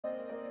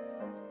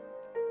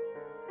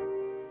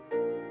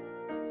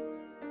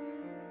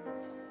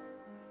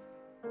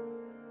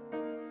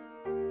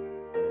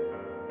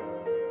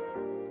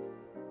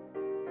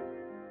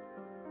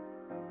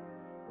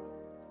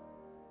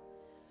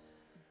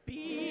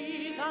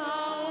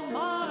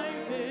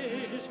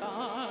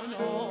vision,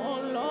 O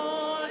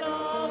Lord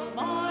of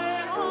my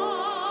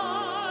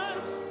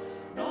heart,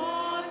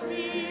 not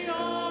me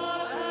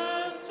or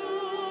else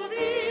to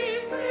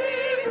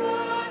receive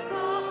what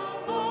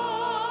thou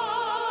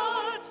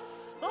art.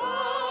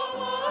 Thou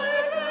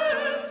my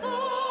best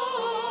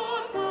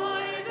thought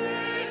by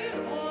day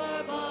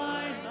or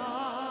by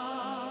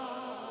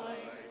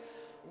night,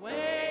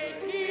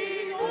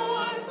 waking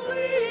or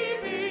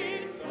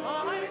sleeping,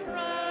 thy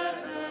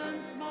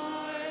presence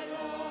my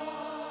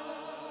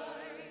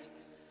light.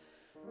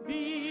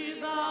 Be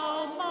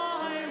thou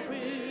my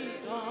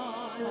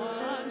wisdom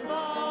and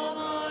thou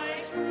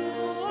my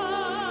true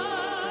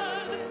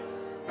word.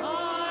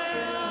 I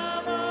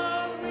am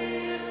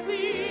with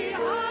thee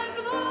and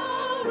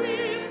thou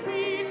with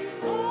me,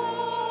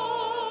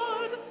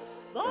 Lord.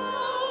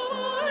 Thou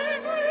my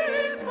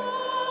great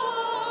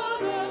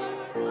Father,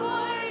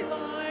 I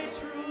thy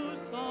true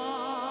Son.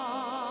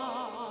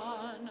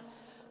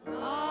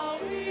 Thou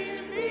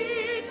in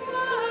me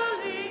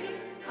dwelling,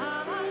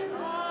 and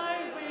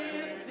I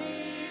with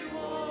thee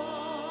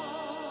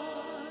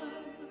one.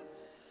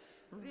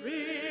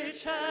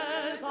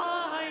 Riches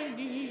I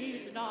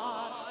need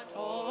not,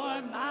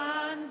 or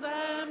man's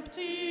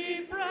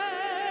empty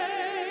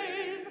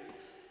praise.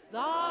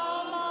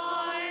 Thou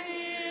mine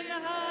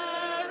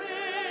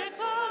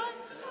inheritance,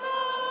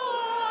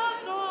 now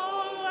and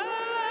always.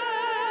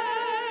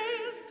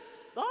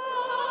 Thou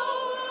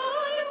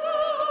my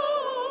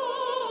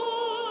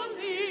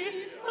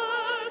only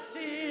thirst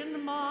in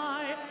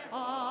my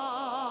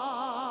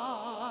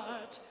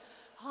heart.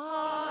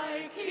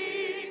 High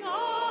King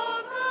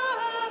of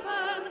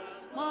heaven,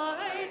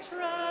 my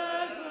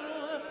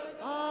treasure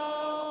thou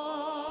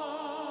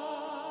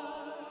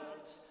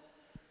art.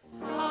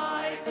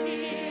 High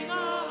King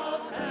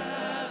of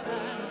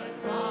heaven,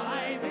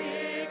 my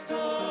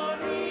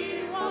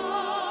victory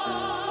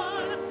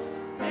won.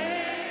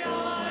 May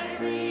I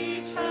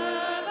reach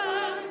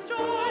heaven's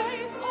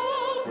joys,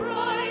 O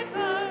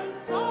brightened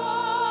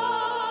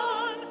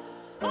sun.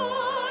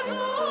 But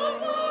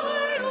of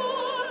my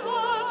own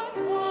heart,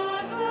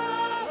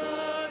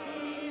 whatever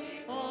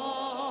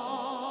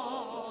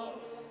befall,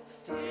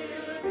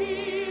 still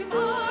be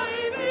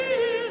my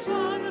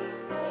vision,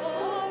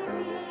 O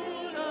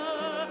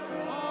ruler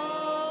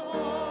of all.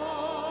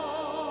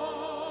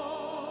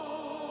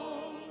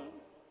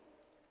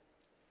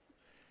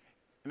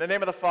 In the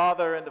name of the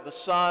Father, and of the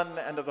Son,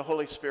 and of the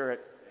Holy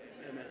Spirit.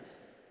 Amen.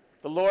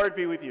 The Lord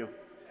be with you.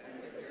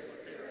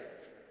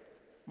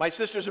 My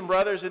sisters and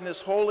brothers, in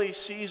this holy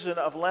season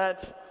of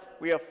Lent,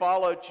 we have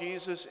followed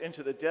Jesus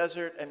into the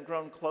desert and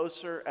grown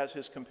closer as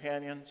his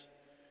companions.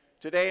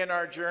 Today in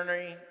our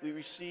journey, we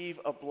receive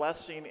a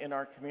blessing in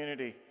our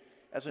community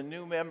as a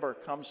new member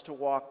comes to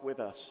walk with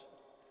us.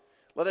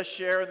 Let us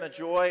share in the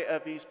joy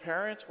of these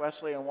parents,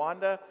 Wesley and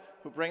Wanda,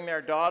 who bring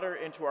their daughter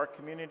into our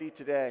community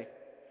today.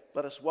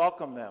 Let us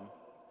welcome them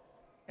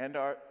and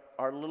our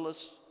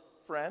littlest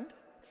friend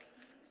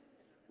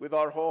with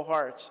our whole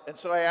hearts. And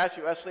so I ask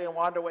you, Wesley and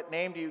Wanda, what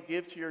name do you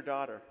give to your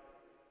daughter?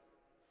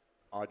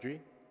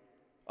 Audrey?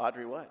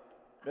 Audrey what?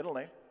 Middle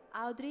name?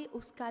 Audrey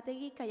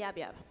Uskategi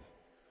Kayabyab.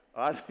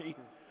 Audrey.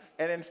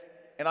 And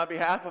on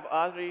behalf of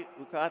Audrey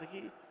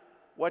Ukatiki,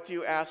 what do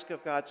you ask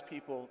of God's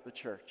people, the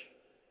church?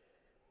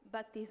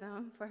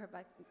 Baptism for her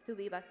to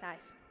be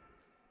baptized.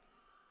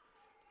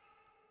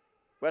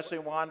 Wesley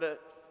and Wanda,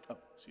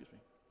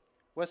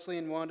 Wesley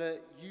and Wanda,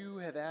 you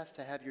have asked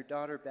to have your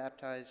daughter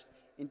baptized.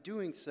 In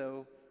doing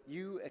so,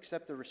 you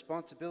accept the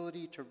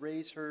responsibility to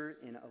raise her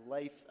in a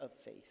life of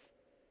faith.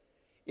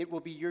 It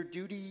will be your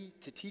duty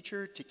to teach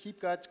her to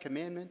keep God's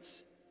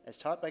commandments as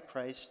taught by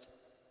Christ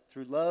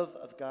through love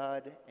of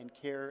God and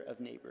care of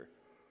neighbor.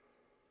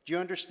 Do you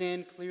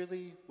understand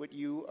clearly what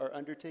you are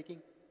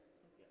undertaking?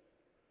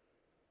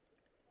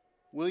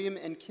 William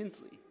and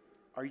Kinsley,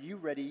 are you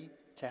ready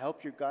to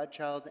help your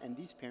godchild and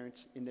these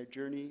parents in their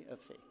journey of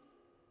faith?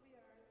 We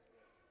are.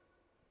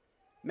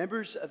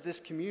 Members of this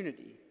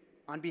community,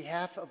 on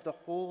behalf of the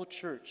whole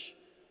church,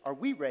 are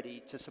we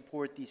ready to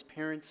support these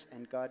parents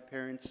and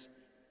godparents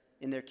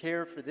in their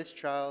care for this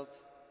child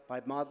by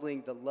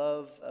modeling the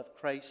love of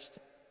Christ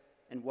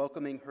and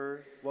welcoming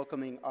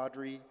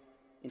Audrey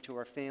into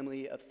our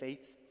family of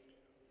faith?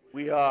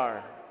 We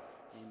are.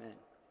 Amen.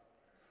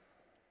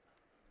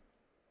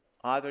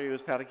 Audrey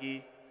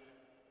Uzkaragi,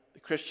 the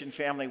Christian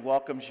family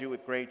welcomes you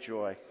with great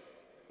joy.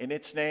 In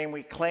its name,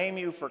 we claim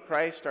you for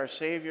Christ, our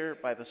Savior,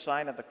 by the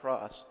sign of the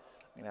cross.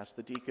 I'm going to ask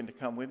the deacon to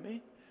come with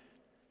me.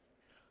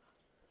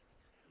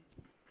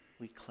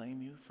 We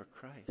claim you for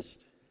Christ.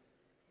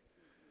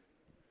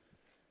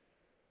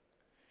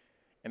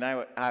 And I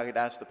would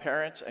ask the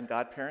parents and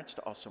godparents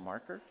to also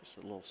mark her, just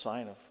a little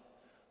sign of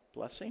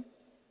blessing.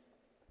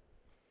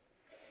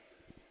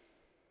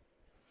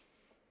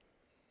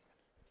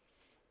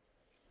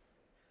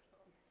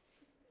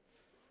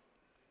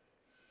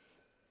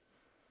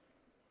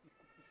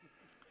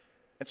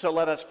 And so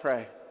let us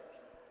pray.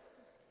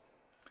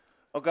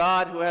 O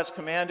God, who has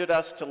commanded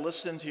us to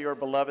listen to your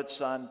beloved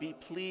Son, be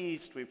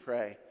pleased, we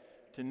pray,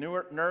 to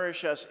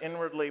nourish us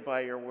inwardly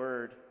by your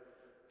word,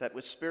 that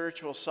with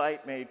spiritual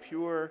sight made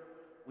pure,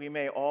 we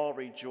may all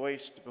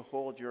rejoice to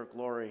behold your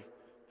glory.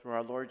 Through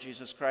our Lord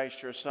Jesus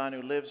Christ, your Son,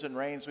 who lives and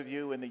reigns with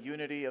you in the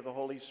unity of the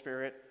Holy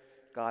Spirit,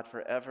 God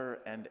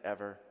forever and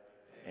ever.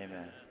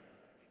 Amen.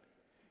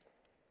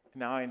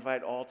 Now I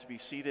invite all to be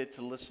seated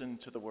to listen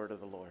to the word of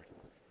the Lord.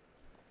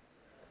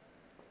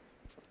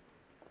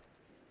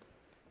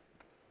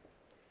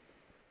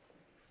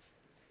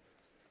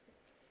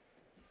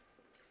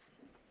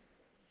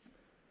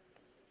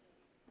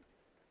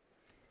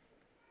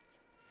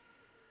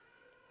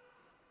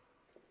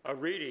 A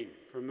reading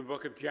from the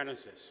book of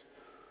Genesis.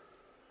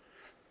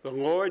 The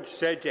Lord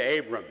said to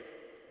Abram,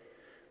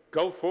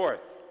 "Go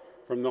forth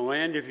from the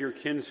land of your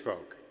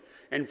kinsfolk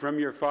and from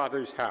your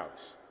father's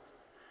house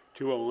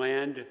to a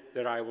land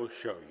that I will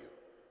show you.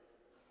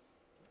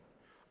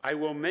 I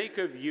will make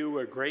of you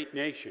a great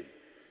nation,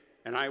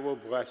 and I will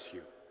bless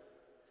you.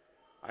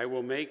 I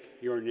will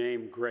make your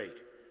name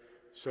great,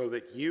 so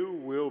that you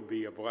will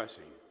be a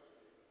blessing.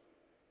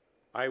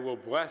 I will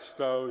bless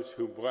those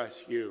who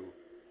bless you,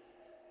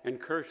 and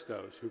curse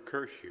those who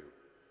curse you.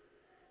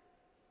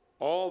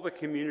 All the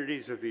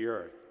communities of the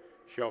earth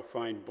shall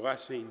find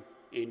blessing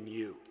in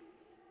you."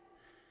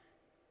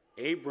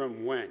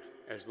 Abram went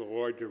as the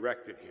Lord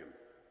directed him.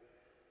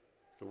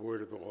 The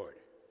word of the Lord.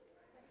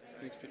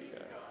 Thanks be to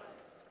God.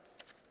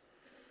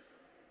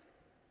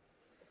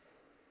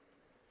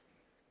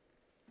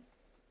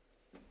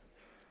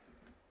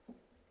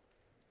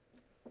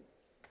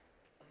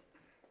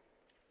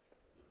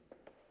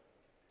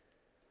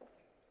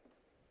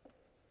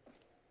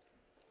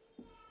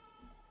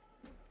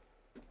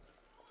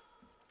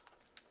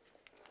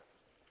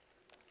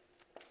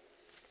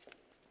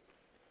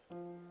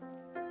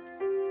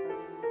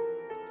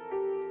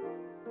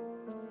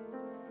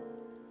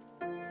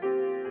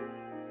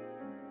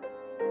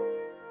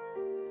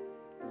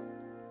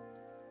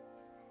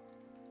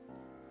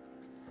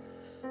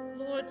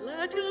 Lord,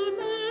 let your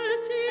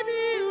mercy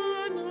be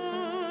on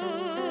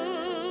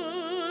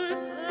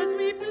us as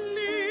we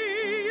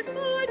place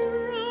our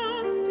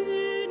trust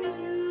in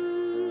you.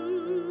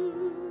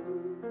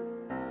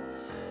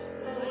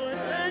 Lord,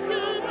 let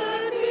your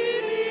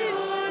mercy be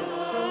on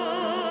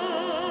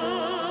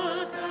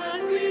us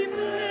as we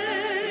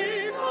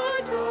place our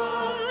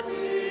trust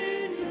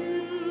in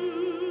you.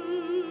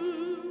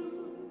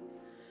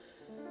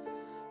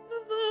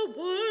 The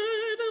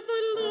word of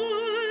the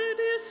Lord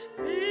is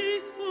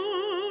faithful,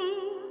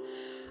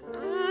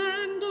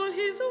 and all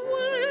his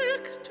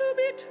works to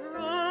be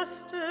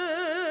trusted.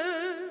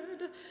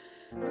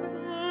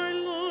 Our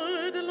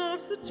Lord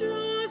loves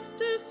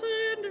justice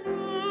and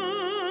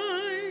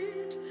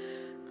right,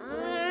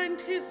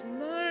 and his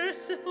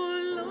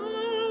merciful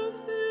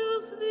love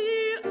fills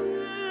the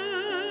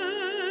earth.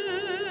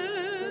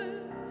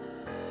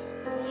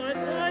 Lord,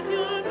 let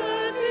your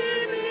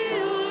mercy be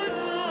on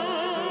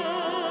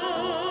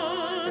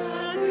us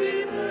as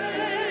we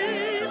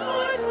place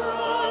our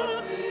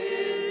trust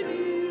in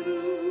you.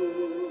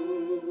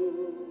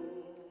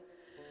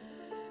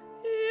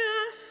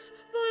 Yes,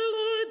 the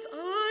Lord's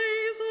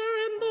eyes are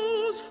on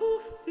those who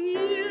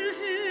fear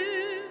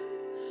him,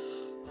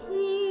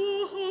 who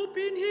hope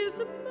in his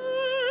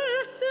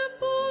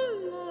merciful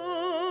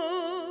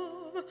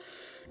love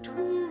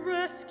to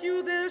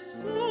rescue their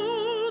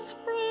souls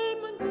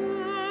from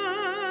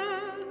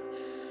death,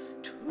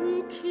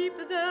 to keep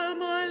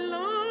them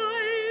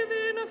alive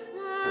in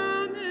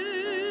famine.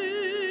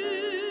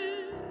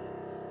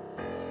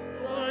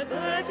 Lord,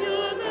 let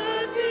your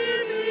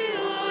mercy be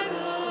on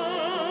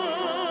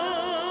us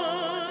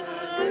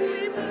as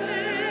we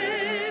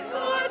place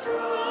our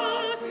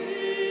trust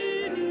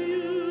in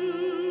you.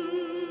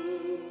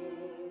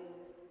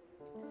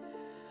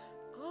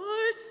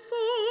 Our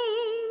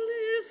soul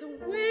is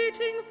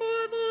waiting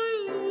for the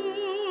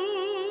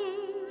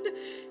Lord.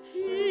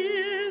 He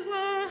is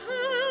our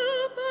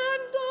help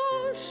and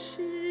our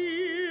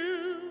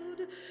shield.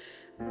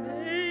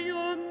 May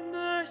your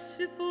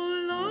merciful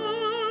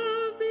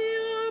love be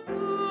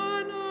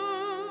upon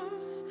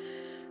us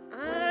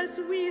as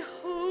we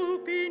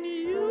hope in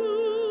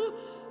you,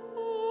 O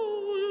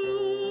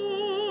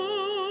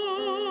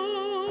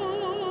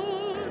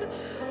Lord.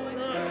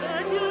 Lord,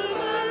 let your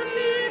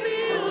mercy be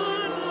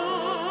on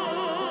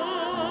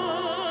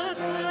us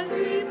as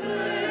we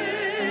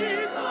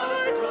place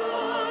our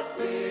trust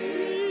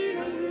in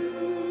you.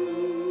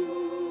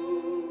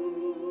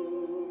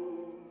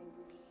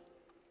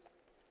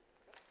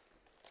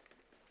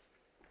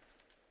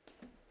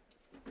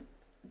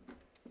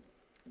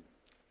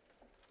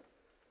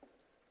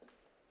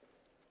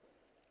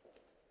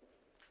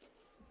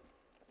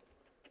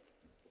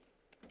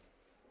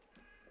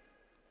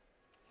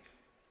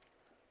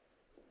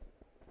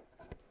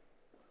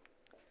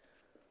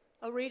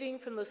 A reading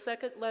from the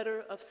second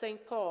letter of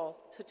St. Paul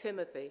to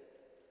Timothy.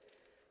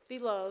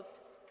 Beloved,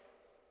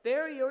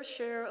 bear your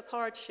share of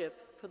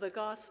hardship for the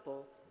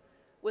gospel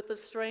with the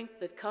strength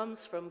that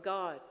comes from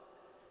God.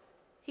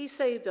 He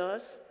saved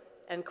us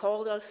and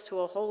called us to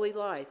a holy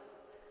life,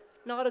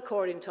 not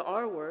according to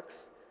our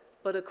works,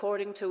 but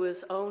according to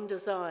his own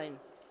design,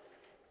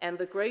 and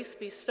the grace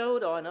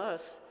bestowed on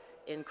us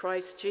in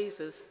Christ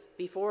Jesus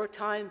before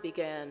time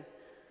began,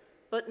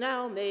 but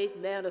now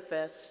made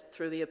manifest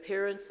through the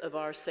appearance of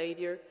our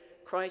Savior,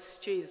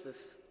 Christ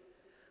Jesus,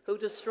 who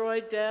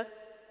destroyed death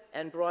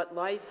and brought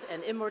life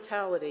and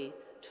immortality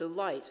to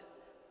light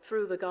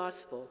through the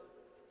gospel.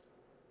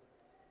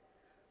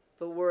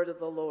 The word of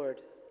the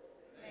Lord.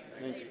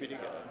 Thanks be to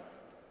God.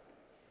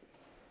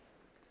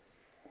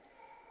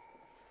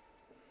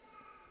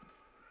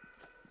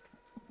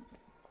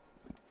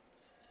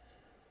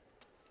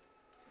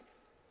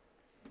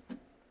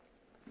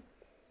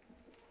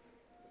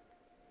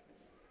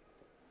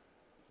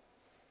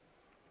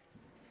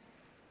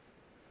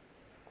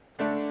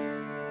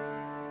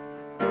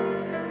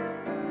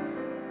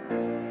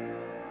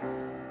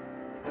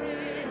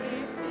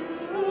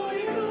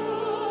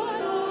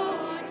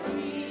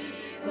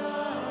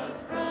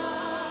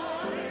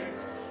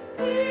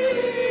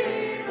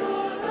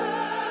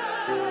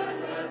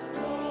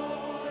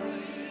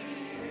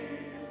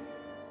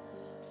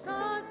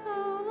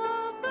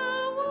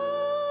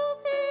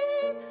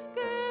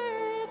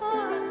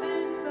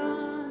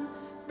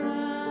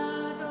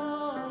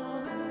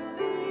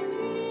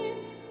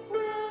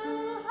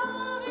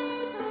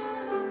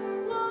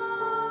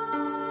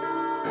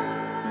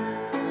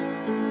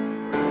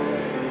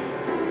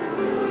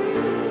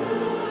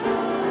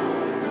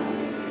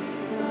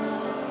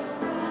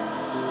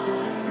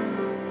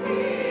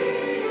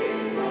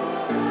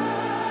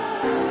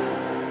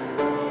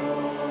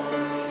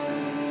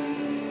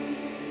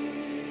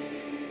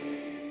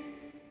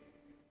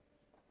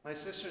 My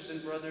sisters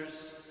and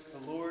brothers,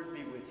 the Lord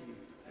be with you.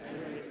 And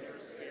with your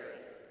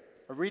spirit.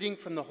 A reading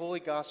from the Holy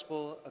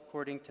Gospel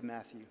according to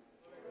Matthew.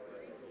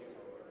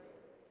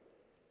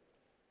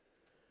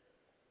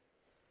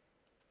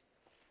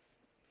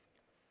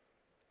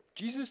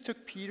 Jesus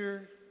took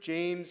Peter,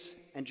 James,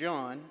 and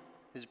John,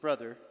 his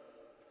brother,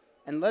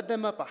 and led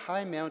them up a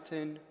high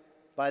mountain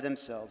by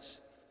themselves.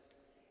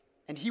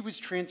 And he was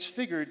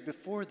transfigured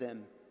before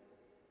them.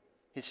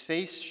 His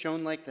face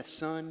shone like the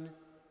sun,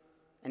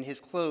 and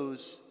his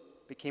clothes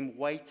became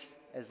white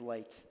as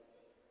light.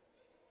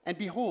 And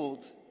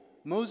behold,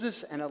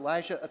 Moses and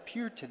Elijah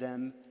appeared to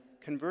them,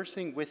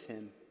 conversing with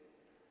him.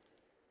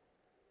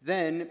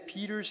 Then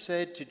Peter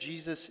said to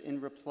Jesus in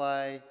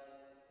reply,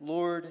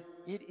 "Lord,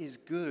 it is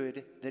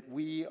good that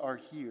we are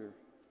here.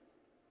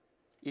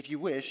 If you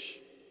wish,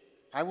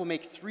 I will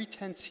make 3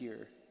 tents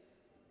here,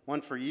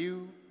 one for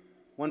you,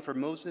 one for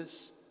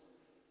Moses,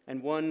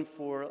 and one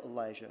for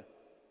Elijah."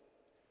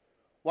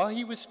 While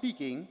he was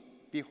speaking,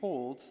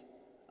 behold,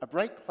 a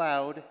bright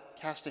cloud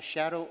cast a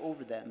shadow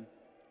over them.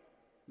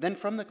 Then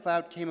from the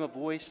cloud came a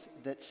voice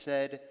that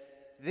said,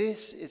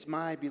 "This is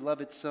my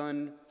beloved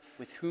Son,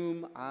 with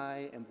whom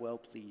I am well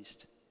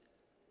pleased.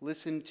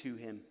 Listen to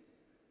him."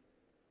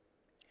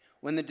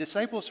 When the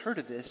disciples heard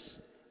of this,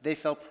 they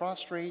fell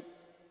prostrate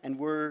and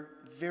were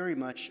very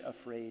much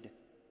afraid.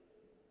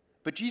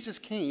 But Jesus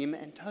came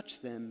and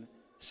touched them,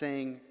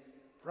 saying,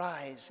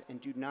 "Rise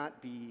and do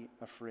not be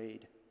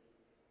afraid."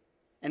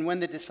 And when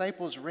the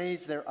disciples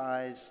raised their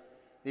eyes,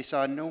 they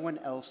saw no one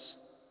else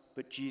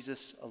but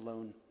Jesus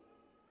alone.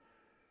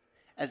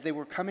 As they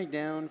were coming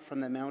down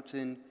from the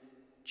mountain,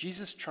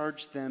 Jesus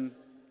charged them,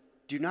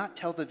 "Do not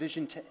tell the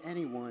vision to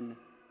anyone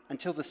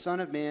until the Son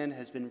of Man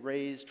has been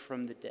raised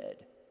from the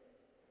dead."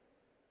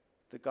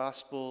 The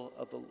Gospel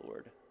of the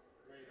Lord.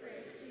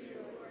 Praise to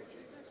you, Lord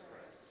Jesus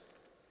Christ.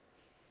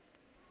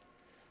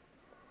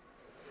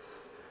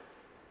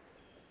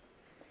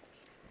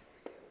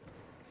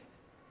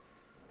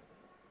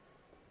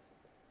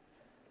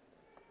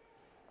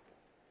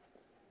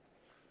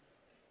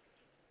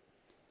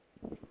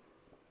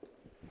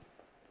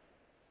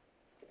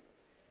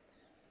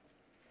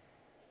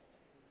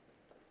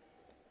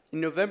 In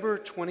November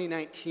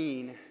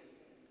 2019,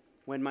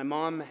 when my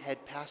mom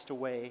had passed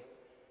away,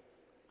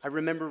 I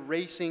remember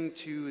racing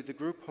to the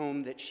group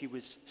home that she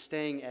was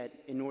staying at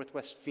in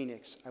Northwest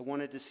Phoenix. I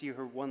wanted to see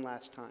her one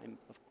last time,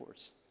 of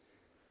course.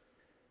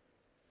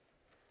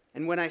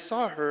 And when I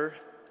saw her,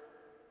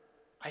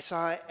 I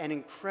saw an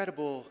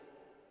incredible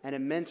and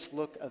immense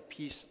look of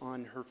peace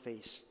on her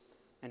face.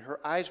 And her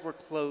eyes were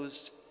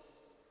closed,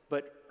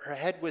 but her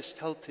head was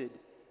tilted,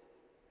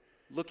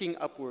 looking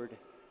upward,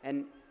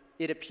 and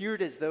it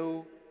appeared as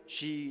though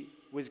she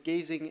was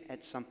gazing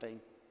at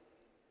something.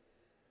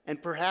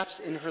 And perhaps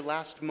in her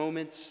last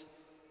moments,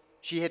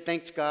 she had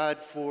thanked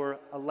God for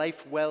a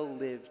life well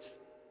lived.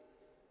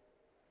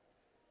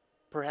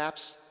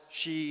 Perhaps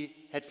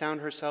she had found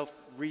herself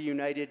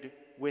reunited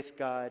with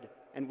God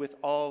and with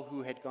all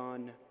who had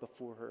gone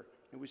before her.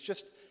 It was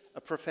just a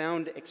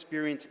profound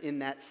experience in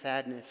that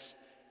sadness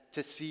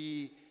to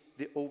see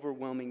the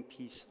overwhelming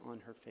peace on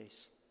her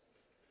face.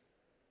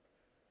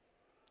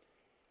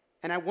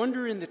 And I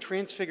wonder in the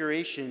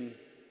Transfiguration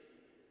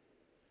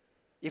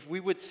if we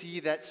would see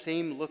that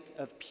same look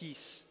of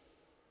peace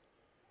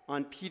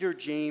on Peter,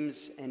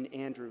 James, and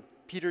Andrew,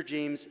 Peter,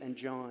 James, and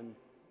John,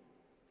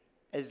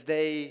 as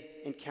they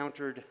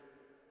encountered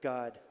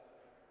God,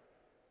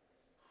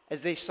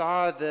 as they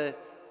saw the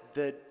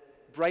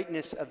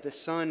brightness of the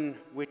sun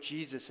with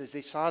Jesus, as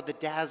they saw the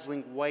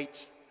dazzling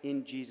white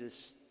in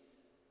Jesus.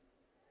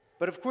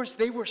 But of course,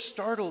 they were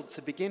startled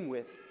to begin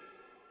with.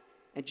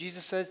 And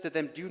Jesus says to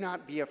them, "Do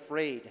not be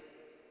afraid."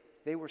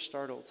 They were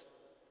startled.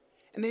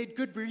 And they had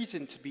good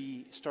reason to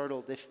be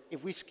startled.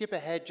 If we skip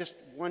ahead just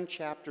one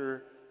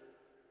chapter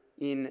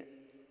in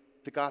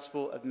the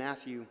Gospel of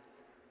Matthew,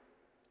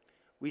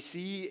 we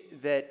see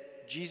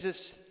that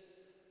Jesus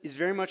is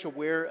very much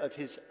aware of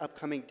his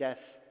upcoming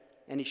death,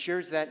 and he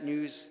shares that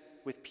news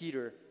with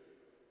Peter.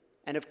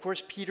 And of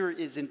course, Peter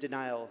is in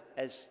denial,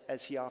 as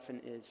he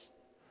often is.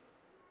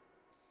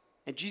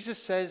 And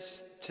Jesus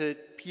says to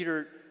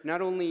Peter,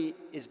 "Not only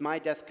is my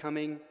death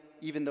coming,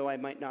 even though I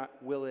might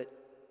not will it,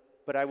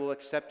 but I will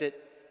accept it,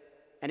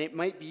 and it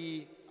might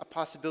be a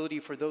possibility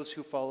for those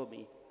who follow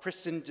me."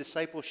 Christian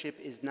discipleship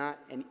is not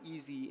an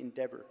easy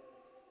endeavor.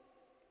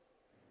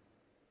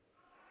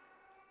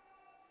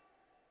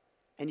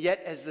 And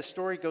yet, as the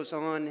story goes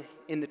on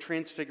in the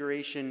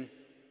Transfiguration,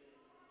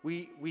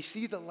 we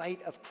see the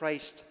light of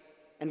Christ,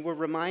 and we're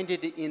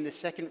reminded in the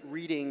second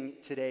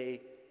reading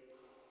today,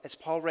 as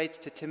Paul writes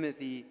to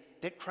Timothy,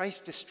 that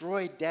Christ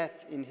destroyed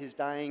death in his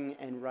dying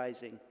and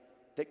rising,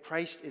 that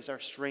Christ is our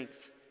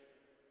strength,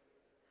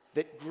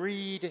 that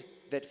greed,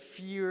 that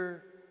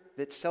fear,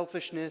 that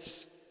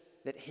selfishness,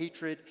 that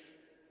hatred,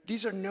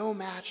 these are no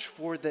match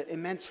for the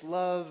immense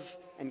love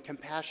and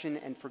compassion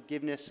and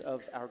forgiveness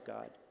of our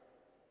God.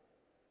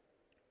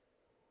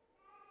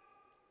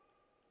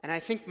 And I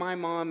think my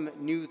mom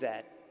knew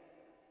that.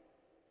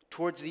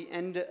 Towards the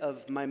end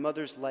of my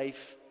mother's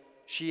life,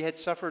 she had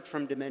suffered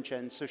from dementia,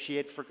 and so she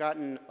had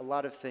forgotten a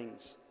lot of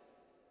things.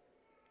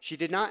 She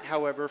did not,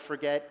 however,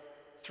 forget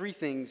three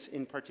things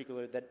in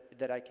particular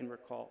that I can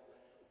recall.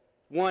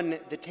 One,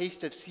 the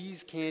taste of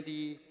See's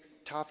candy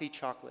toffee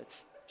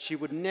chocolates. She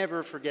would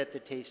never forget the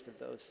taste of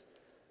those.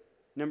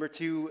 Number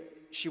two,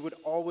 she would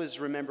always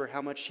remember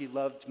how much she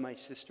loved my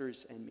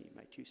sisters and me,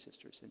 my two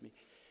sisters and me.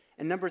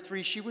 And number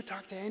three, she would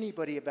talk to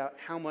anybody about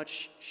how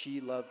much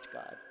she loved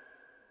God,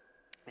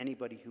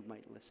 anybody who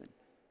might listen.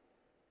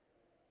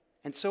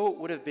 And so it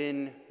would have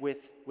been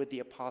with the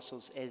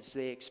apostles as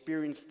they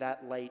experienced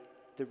that light,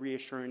 the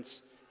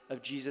reassurance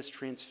of Jesus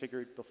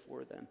transfigured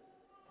before them.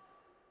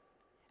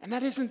 And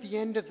that isn't the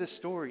end of the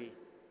story.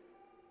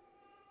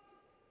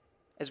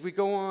 As we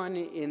go on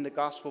in the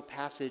gospel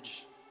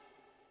passage,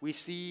 we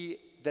see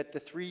that the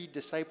three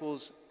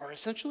disciples are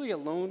essentially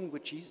alone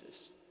with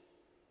Jesus.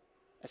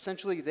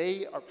 Essentially,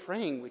 they are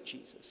praying with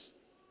Jesus.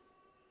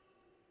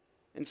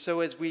 And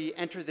so as we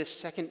enter this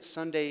second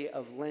Sunday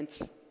of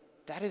Lent,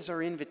 that is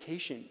our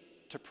invitation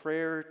to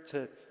prayer,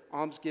 to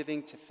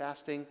almsgiving, to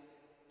fasting,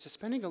 to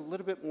spending a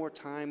little bit more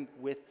time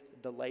with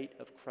the light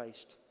of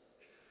Christ.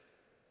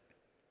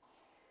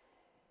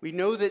 We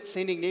know that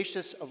St.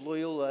 Ignatius of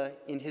Loyola,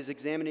 in his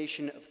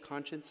examination of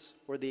conscience,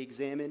 or the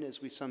examen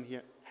as we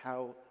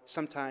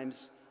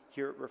sometimes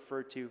hear it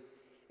referred to,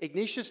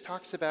 Ignatius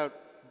talks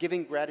about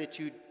giving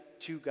gratitude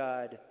to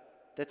God.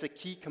 That's a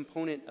key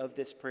component of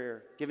this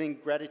prayer, giving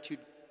gratitude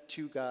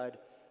to God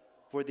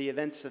for the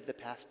events of the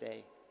past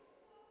day.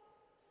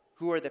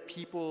 Who are the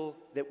people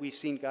that we've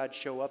seen God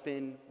show up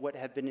in? What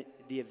have been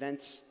the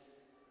events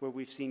where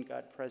we've seen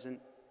God present?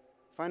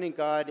 Finding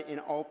God in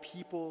all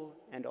people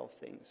and all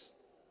things.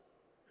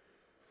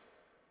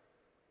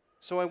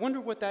 So I wonder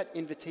what that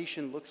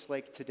invitation looks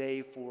like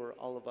today for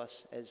all of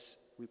us as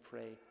we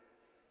pray.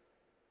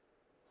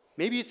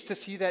 Maybe it's to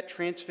see that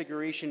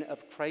transfiguration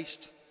of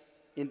Christ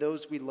in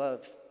those we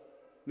love.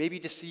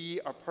 Maybe to see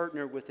our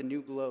partner with a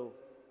new glow.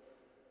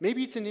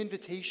 Maybe it's an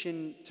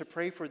invitation to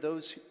pray for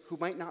those who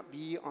might not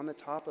be on the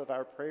top of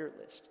our prayer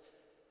list.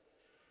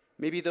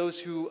 Maybe those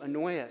who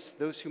annoy us,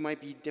 those who might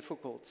be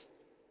difficult.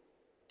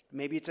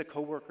 Maybe it's a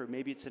coworker,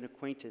 maybe it's an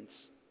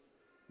acquaintance,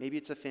 maybe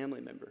it's a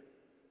family member.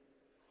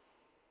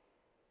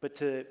 But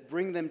to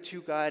bring them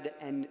to God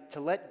and to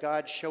let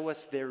God show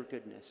us their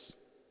goodness.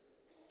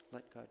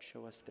 Let God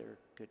show us their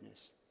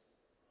goodness.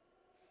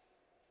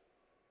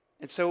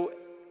 And so,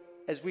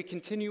 as we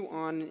continue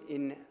on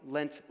in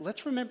Lent,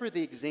 let's remember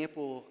the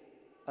example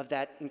of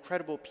that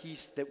incredible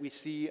peace that we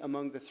see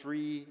among the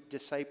three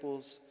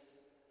disciples.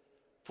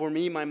 For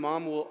me, my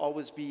mom will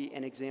always be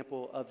an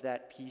example of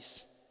that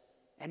peace,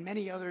 and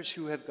many others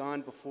who have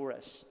gone before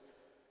us.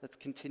 Let's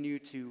continue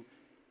to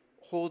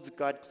hold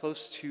God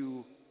close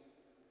to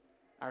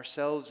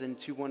ourselves and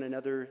to one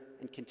another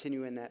and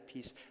continue in that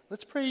peace.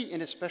 Let's pray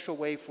in a special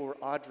way for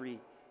Audrey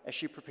as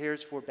she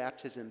prepares for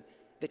baptism,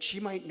 that she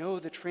might know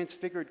the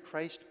transfigured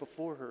Christ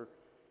before her,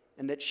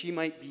 and that she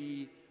might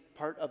be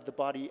part of the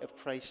body of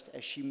Christ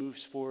as she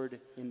moves forward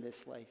in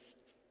this life.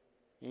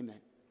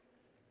 Amen.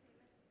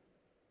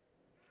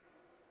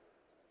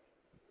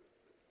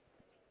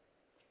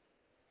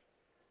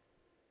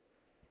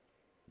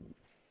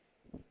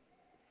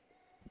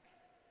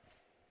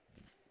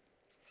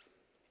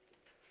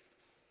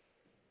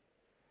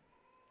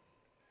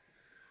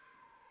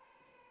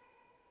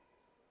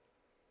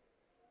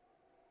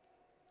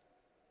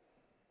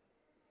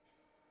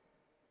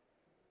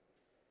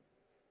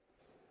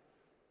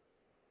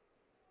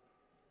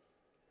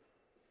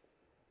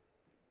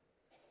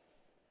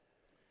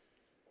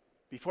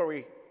 Before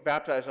we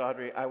baptize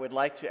Audrey, I would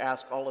like to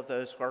ask all of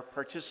those who are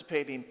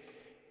participating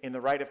in the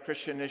rite of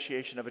Christian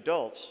initiation of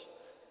adults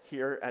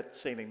here at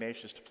St.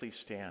 Ignatius to please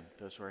stand,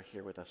 those who are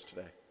here with us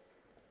today,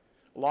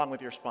 along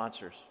with your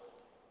sponsors.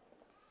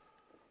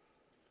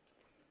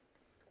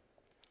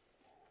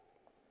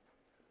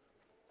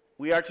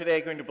 We are today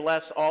going to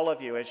bless all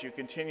of you as you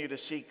continue to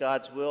seek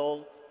God's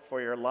will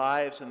for your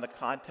lives in the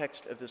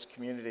context of this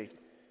community.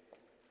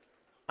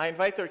 I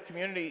invite the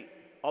community,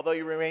 although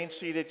you remain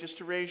seated, just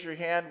to raise your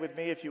hand with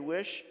me if you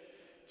wish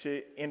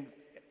to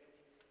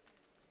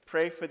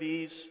pray for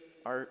these,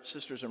 our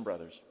sisters and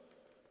brothers.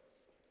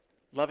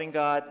 Loving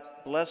God,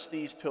 bless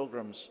these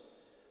pilgrims.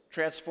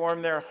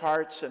 Transform their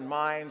hearts and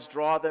minds.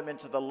 Draw them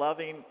into the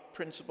loving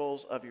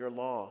principles of your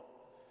law.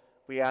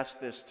 We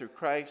ask this through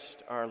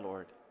Christ our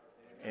Lord.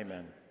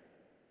 Amen.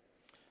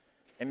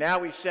 And now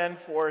we send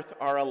forth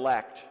our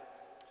elect,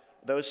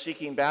 those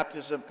seeking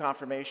baptism,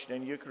 confirmation,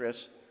 and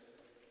Eucharist,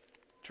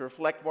 to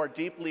reflect more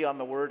deeply on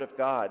the Word of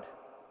God.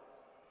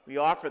 We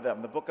offer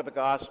them the book of the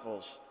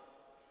Gospels,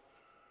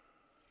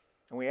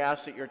 and we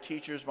ask that your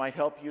teachers might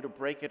help you to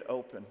break it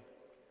open.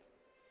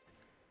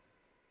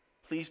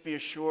 Please be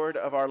assured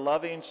of our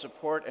loving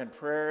support and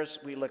prayers.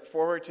 We look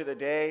forward to the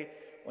day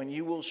when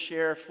you will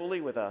share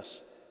fully with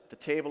us at the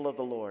table of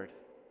the Lord.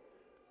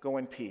 Go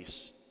in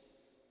peace.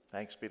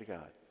 Thanks be to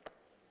God.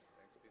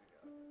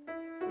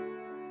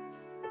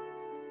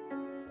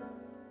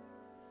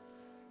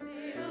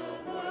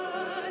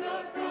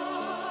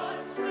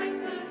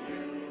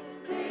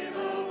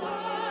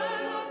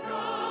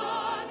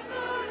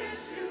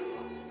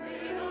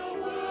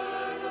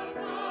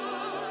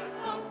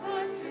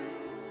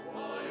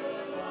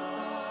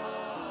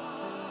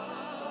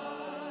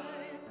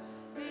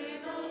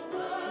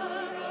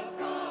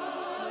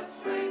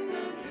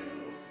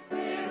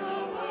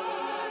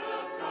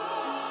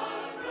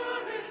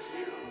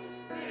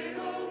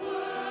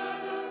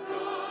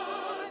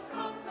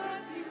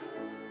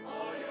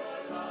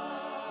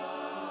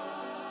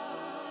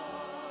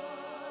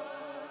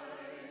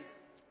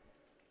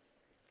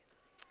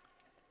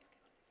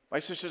 My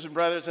sisters and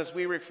brothers, as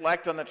we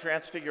reflect on the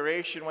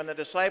Transfiguration, when the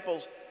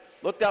disciples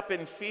looked up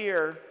in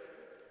fear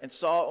and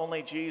saw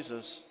only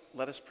Jesus,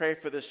 let us pray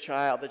for this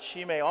child that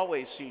she may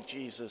always see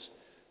Jesus,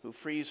 who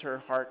frees her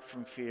heart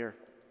from fear.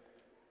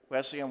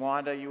 Wesley and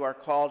Wanda, you are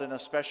called in a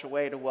special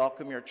way to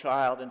welcome your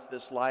child into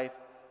this life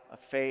of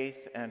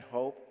faith and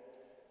hope.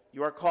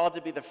 You are called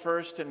to be the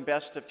first and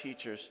best of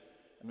teachers,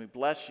 and we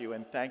bless you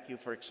and thank you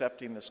for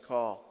accepting this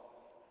call.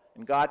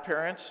 And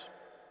godparents,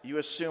 you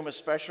assume a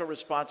special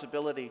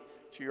responsibility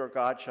to your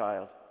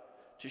godchild,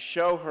 to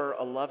show her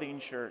a loving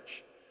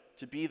church,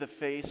 to be the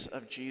face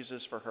of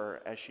Jesus for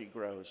her as she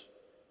grows.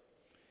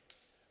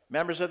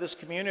 Members of this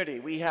community,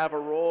 we have a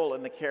role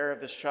in the care of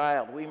this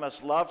child. We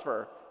must love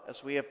her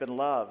as we have been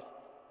loved,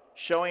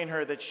 showing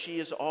her that she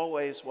is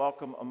always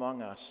welcome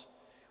among us.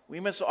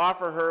 We must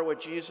offer her what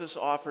Jesus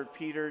offered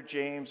Peter,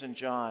 James, and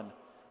John,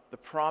 the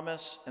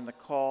promise and the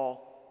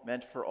call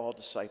meant for all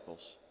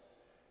disciples.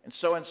 And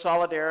so in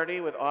solidarity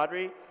with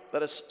Audrey,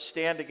 let us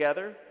stand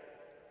together.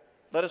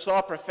 Let us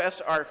all profess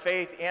our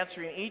faith,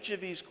 answering each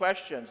of these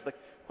questions, the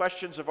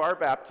questions of our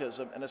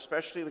baptism, and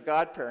especially the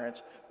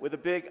godparents, with a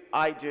big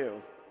I do.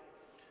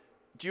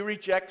 Do you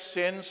reject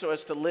sin so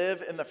as to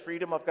live in the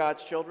freedom of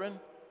God's children?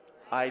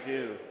 I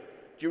do.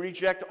 Do you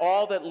reject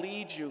all that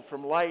leads you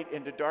from light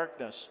into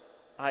darkness?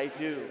 I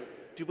do.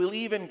 Do you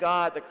believe in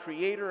God, the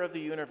creator of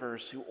the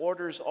universe, who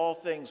orders all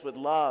things with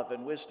love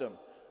and wisdom?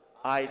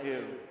 I do.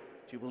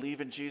 Do you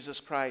believe in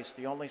Jesus Christ,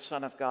 the only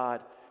Son of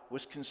God,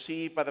 was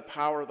conceived by the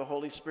power of the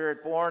Holy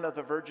Spirit, born of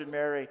the Virgin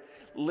Mary,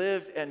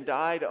 lived and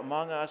died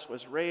among us,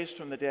 was raised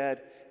from the dead,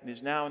 and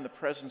is now in the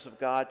presence of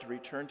God to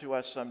return to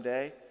us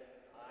someday?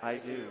 I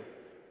do.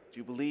 Do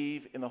you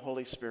believe in the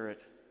Holy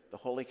Spirit, the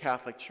Holy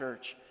Catholic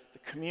Church, the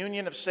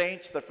communion of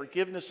saints, the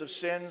forgiveness of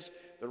sins,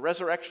 the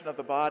resurrection of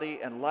the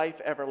body, and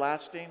life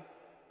everlasting?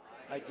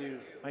 I do.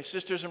 My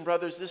sisters and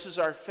brothers, this is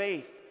our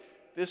faith.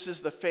 This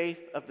is the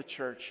faith of the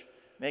Church.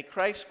 May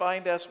Christ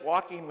find us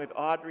walking with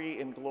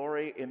Audrey in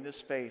glory in this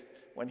faith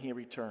when he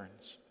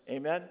returns.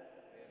 Amen?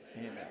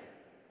 Amen.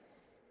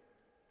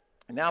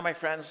 And now, my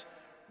friends,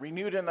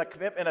 renewed in the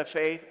commitment of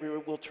faith, we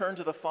will turn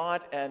to the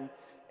font and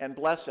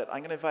bless it.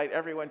 I'm going to invite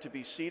everyone to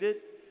be seated.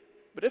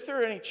 But if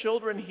there are any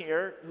children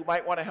here who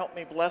might want to help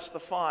me bless the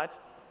font,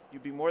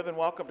 you'd be more than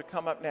welcome to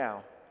come up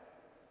now.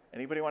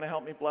 Anybody want to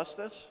help me bless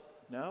this?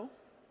 No?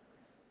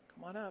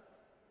 Come on up.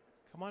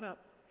 Come on up.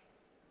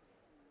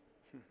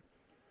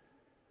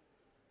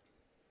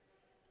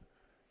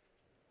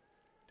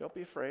 Don't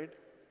be afraid.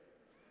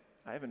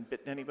 I haven't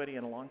bitten anybody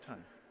in a long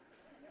time.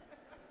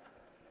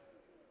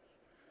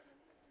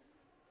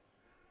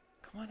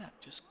 Come on up.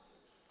 Just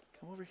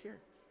come over here.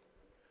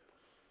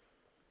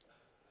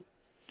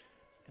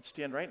 And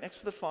stand right next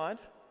to the font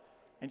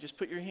and just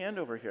put your hand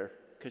over here,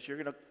 because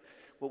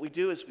what we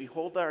do is we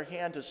hold our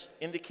hand to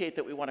indicate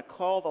that we want to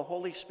call the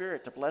Holy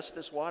Spirit to bless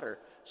this water.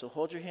 So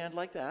hold your hand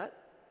like that,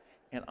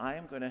 and I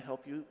am going to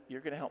help you. You're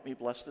going to help me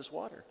bless this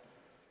water.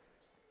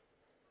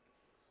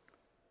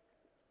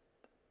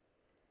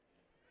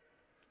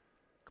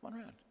 Come on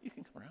around. You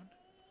can come around.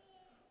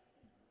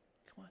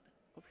 Come on,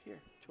 over here.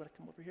 Do you want to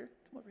come over here?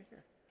 Come over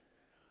here.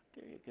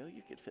 There you go.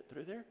 You could fit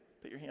through there.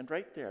 Put your hand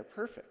right there.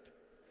 Perfect.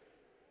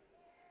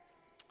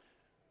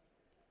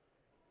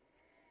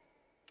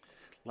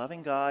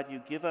 Loving God,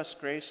 you give us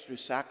grace through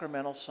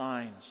sacramental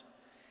signs.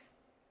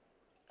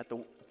 At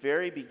the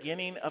very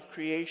beginning of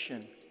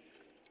creation,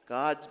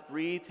 God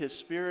breathed his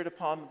Spirit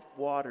upon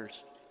the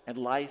waters, and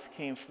life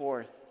came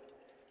forth.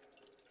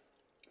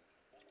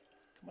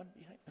 Come on,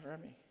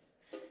 around me.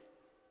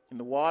 In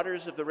the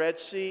waters of the Red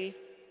Sea,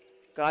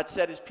 God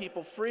set his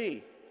people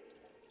free.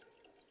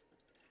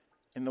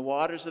 In the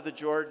waters of the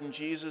Jordan,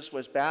 Jesus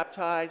was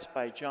baptized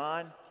by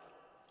John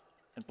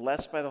and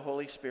blessed by the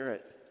Holy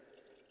Spirit.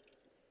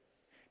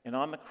 And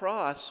on the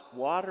cross,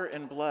 water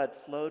and blood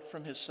flowed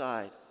from his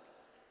side,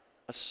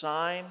 a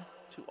sign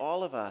to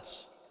all of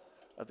us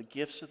of the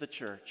gifts of the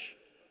church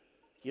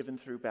given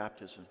through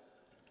baptism.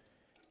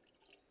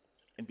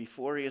 And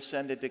before he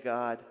ascended to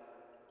God,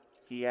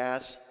 he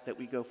asked that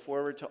we go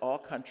forward to all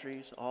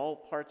countries, all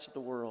parts of the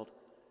world,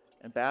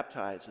 and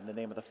baptize in the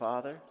name of the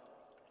Father,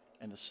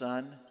 and the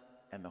Son,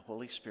 and the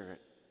Holy Spirit.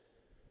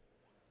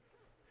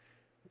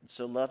 And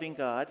so loving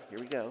God, here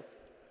we go.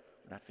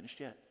 We're not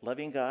finished yet.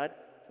 Loving God, do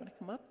you want to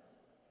come up?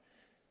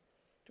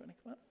 Do you want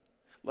to come up?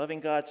 Loving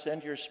God,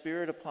 send your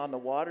Spirit upon the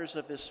waters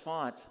of this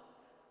font.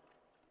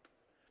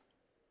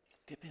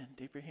 Dip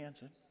your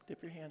hands in,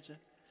 dip your hands in.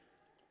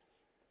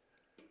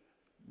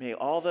 May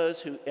all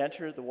those who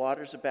enter the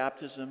waters of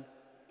baptism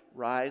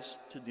rise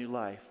to new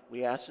life.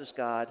 We ask this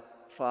God,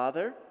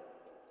 Father,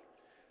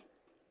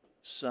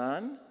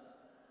 Son,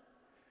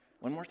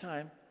 one more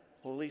time,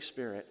 Holy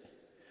Spirit.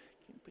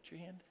 Can you put your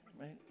hand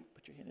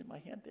in my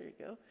hand? There you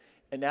go.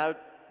 And now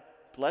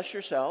bless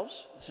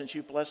yourselves. Since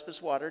you blessed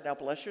this water, now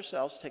bless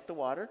yourselves. Take the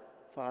water.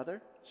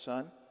 Father,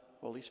 Son,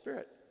 Holy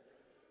Spirit.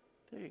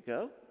 There you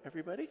go,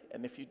 everybody.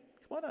 And if you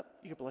come on up,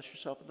 you can bless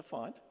yourself in the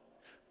font.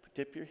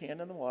 Dip your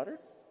hand in the water.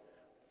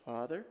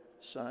 Father,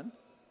 Son,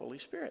 Holy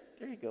Spirit.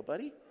 There you go,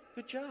 buddy.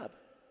 Good job.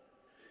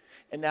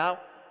 And now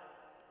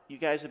you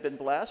guys have been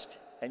blessed,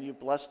 and you've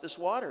blessed this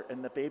water,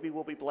 and the baby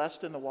will be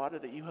blessed in the water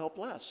that you help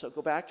bless. So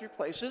go back to your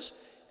places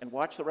and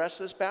watch the rest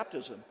of this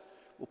baptism.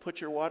 We'll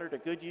put your water to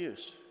good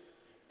use.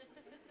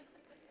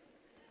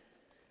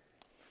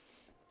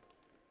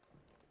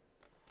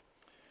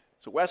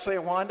 So Wesley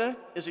and Wanda,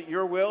 is it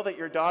your will that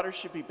your daughter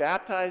should be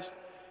baptized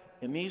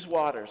in these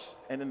waters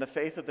and in the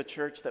faith of the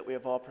church that we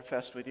have all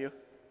professed with you?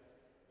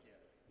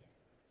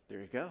 There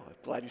you go. I'm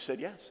glad you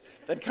said yes.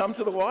 Then come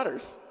to the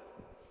waters.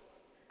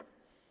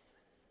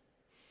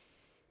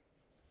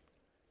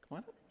 Come on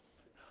up. Do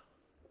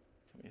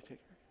you want me to take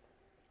her?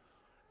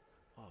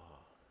 Oh,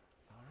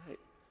 all right.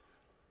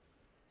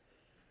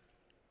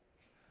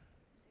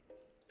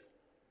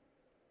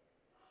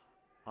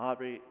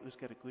 Aubrey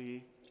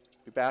Uskadagui,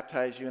 we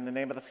baptize you in the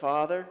name of the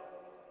Father.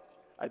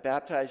 I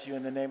baptize you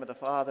in the name of the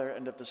Father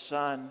and of the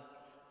Son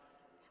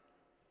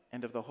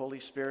and of the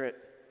Holy Spirit.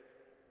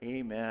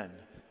 Amen.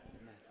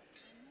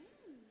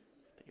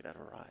 Take it out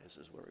of our eyes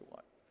is where we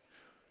want.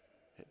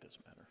 It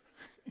doesn't matter.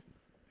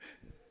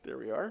 There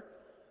we are.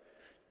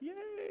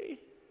 Yay!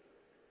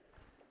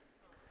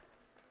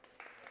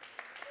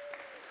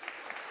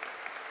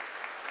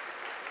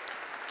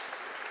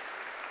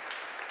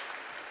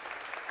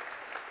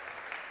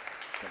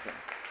 Okay.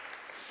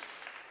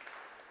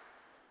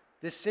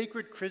 This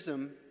sacred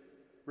chrism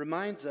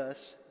reminds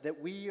us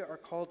that we are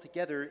called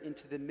together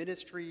into the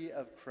ministry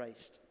of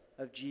Christ,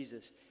 of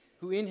Jesus,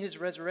 who in his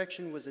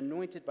resurrection was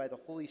anointed by the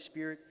Holy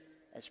Spirit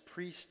as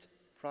priest,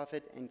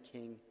 prophet, and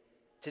king.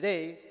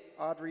 Today,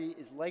 Audrey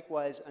is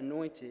likewise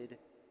anointed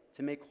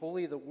to make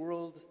holy the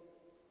world,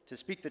 to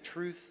speak the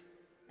truth,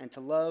 and to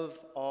love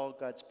all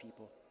God's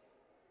people.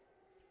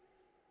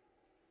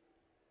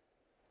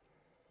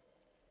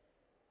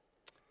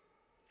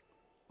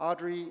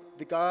 Audrey,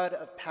 the God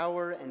of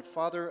power and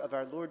Father of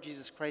our Lord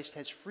Jesus Christ,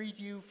 has freed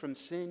you from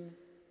sin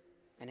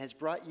and has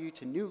brought you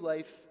to new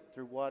life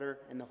through water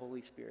and the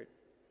Holy Spirit.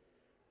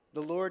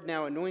 The Lord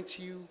now anoints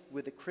you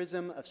with the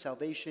chrism of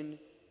salvation,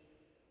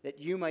 that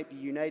you might be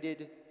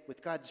united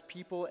with God's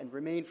people and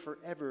remain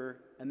forever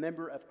a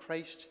member of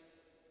Christ,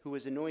 who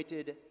was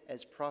anointed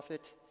as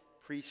prophet,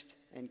 priest,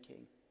 and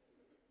king.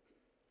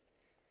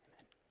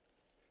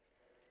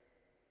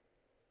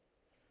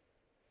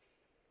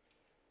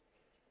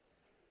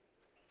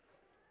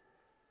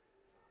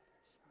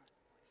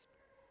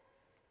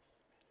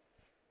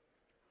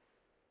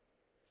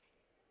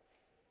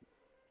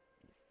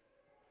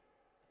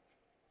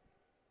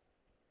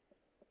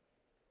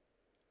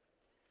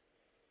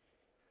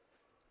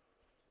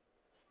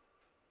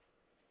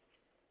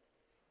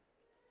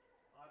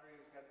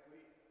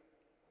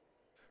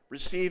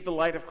 Receive the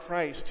light of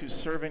Christ, whose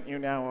servant you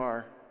now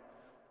are.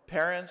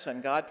 Parents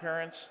and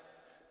godparents,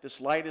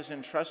 this light is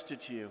entrusted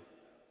to you,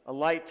 a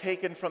light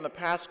taken from the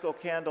paschal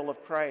candle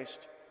of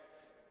Christ,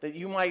 that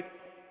you might,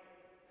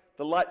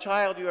 the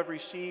child you have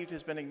received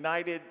has been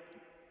ignited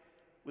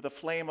with a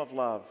flame of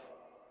love.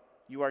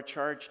 You are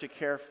charged to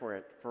care for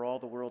it for all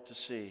the world to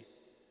see.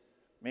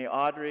 May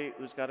Audrey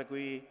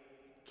Uzgadagui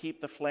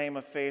keep the flame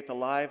of faith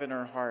alive in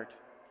her heart,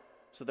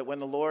 so that when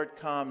the Lord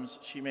comes,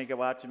 she may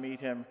go out to meet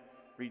him,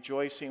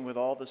 rejoicing with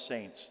all the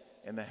saints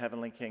in the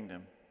heavenly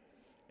kingdom.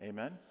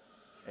 Amen.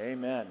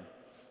 Amen.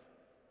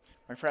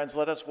 My friends,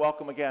 let us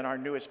welcome again our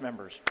newest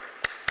members.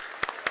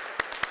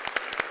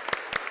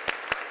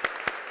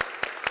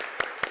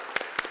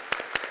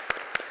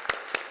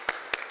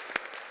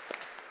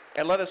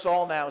 And let us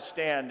all now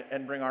stand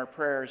and bring our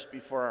prayers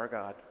before our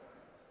God.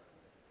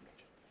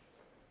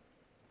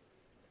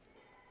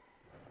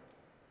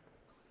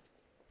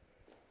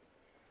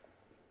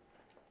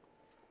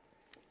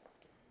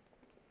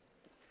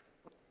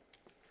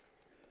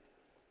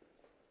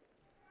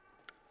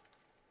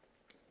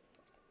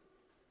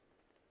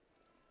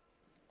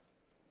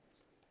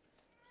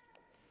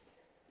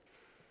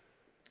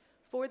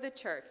 For the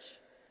Church,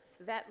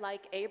 that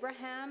like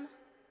Abraham,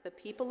 the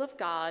people of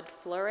God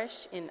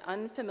flourish in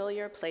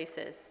unfamiliar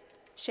places,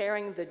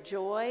 sharing the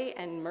joy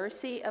and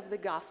mercy of the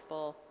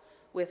gospel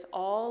with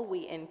all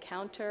we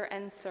encounter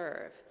and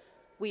serve.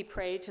 We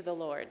pray to the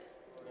Lord.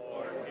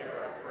 Lord, hear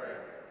our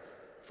prayer.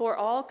 For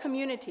all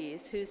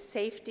communities whose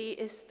safety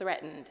is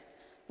threatened,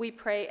 we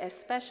pray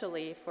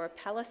especially for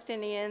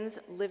Palestinians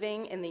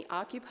living in the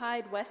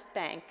occupied West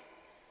Bank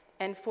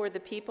and for the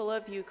people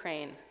of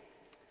Ukraine,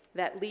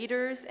 that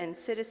leaders and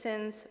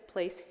citizens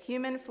place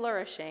human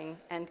flourishing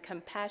and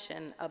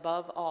compassion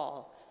above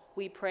all.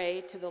 We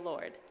pray to the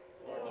Lord.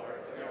 Lord,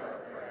 hear our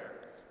prayer.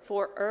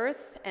 For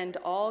earth and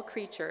all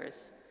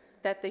creatures,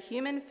 that the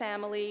human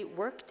family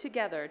work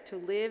together to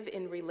live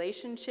in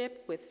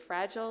relationship with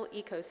fragile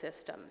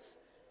ecosystems.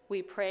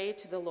 We pray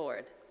to the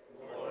Lord.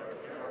 Lord,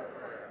 hear our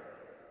prayer.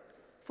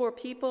 For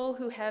people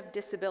who have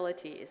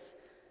disabilities,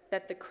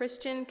 that the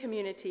Christian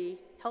community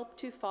help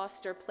to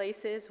foster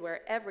places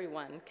where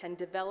everyone can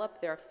develop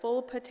their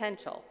full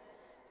potential,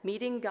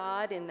 meeting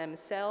God in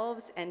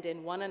themselves and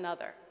in one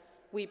another.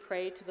 We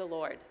pray to the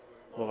Lord.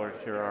 Lord,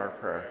 hear our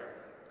prayer.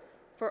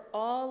 For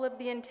all of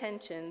the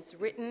intentions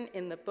written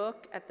in the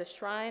book at the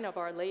shrine of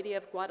Our Lady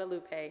of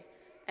Guadalupe,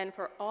 and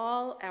for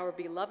all our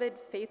beloved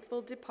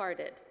faithful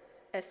departed,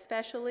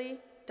 especially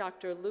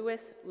Dr.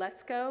 Louis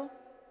Lesko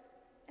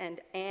and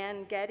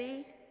Anne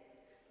Getty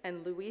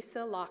and Louisa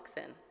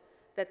Loxon,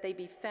 that they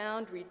be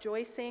found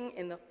rejoicing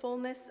in the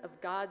fullness of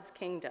God's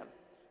kingdom.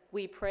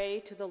 We pray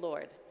to the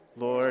Lord.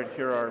 Lord,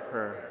 hear our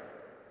prayer.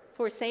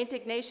 For St.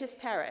 Ignatius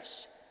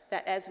Parish,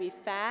 that as we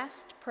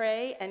fast,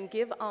 pray, and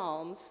give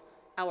alms,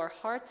 our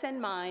hearts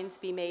and minds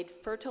be made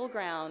fertile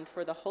ground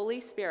for the Holy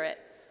Spirit,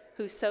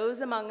 who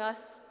sows among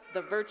us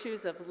the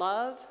virtues of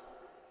love,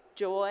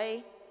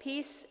 joy,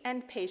 peace,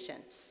 and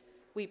patience.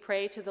 We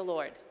pray to the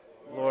Lord.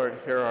 Lord,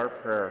 hear our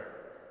prayer.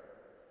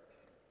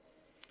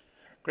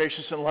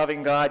 Gracious and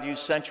loving God, you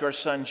sent your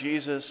Son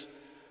Jesus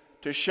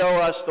to show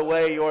us the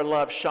way your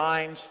love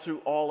shines through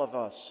all of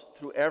us,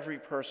 through every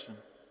person.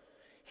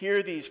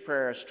 Hear these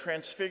prayers,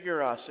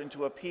 transfigure us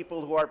into a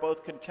people who are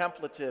both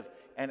contemplative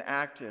and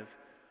active.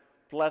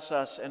 Bless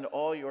us and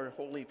all your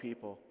holy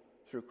people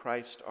through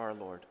Christ our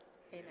Lord.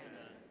 Amen.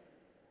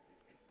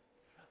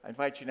 I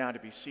invite you now to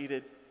be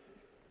seated.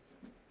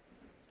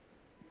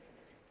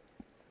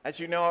 As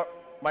you know,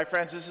 my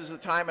friends, this is the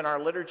time in our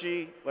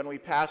liturgy when we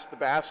pass the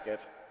basket.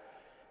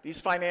 These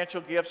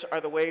financial gifts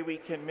are the way we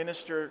can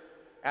minister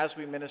as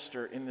we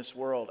minister in this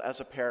world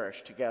as a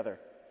parish together.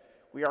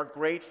 We are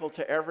grateful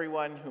to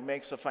everyone who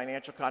makes a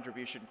financial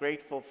contribution,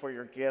 grateful for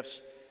your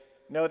gifts.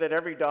 Know that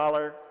every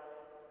dollar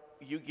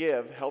you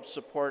give helps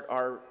support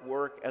our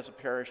work as a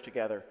parish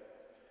together.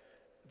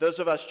 Those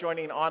of us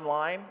joining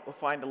online will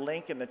find a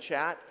link in the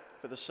chat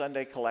for the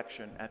Sunday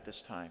collection at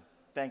this time.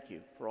 Thank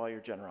you for all your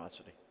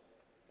generosity.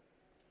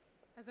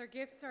 As our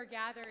gifts are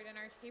gathered and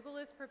our table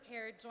is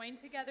prepared, join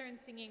together in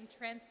singing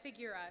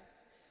Transfigure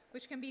Us,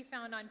 which can be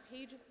found on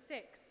page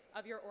 6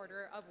 of your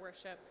order of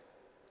worship.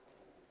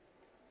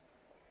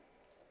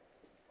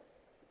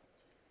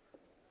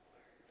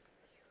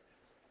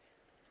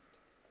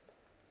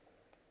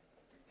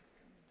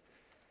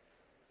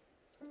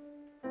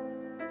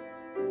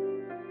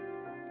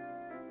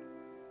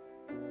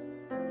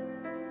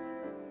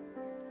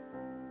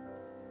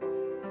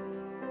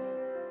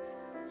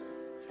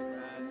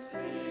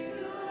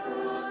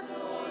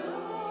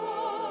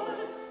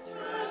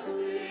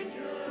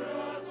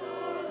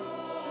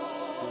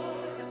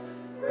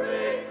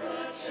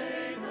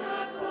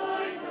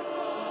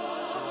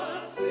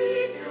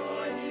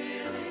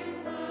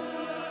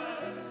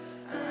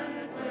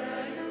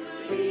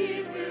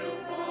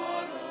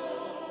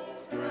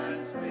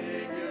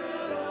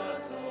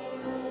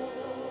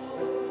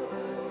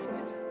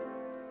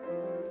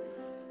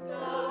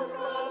 Down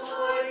from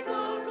heights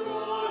of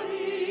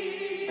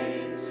glory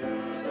into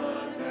the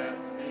depths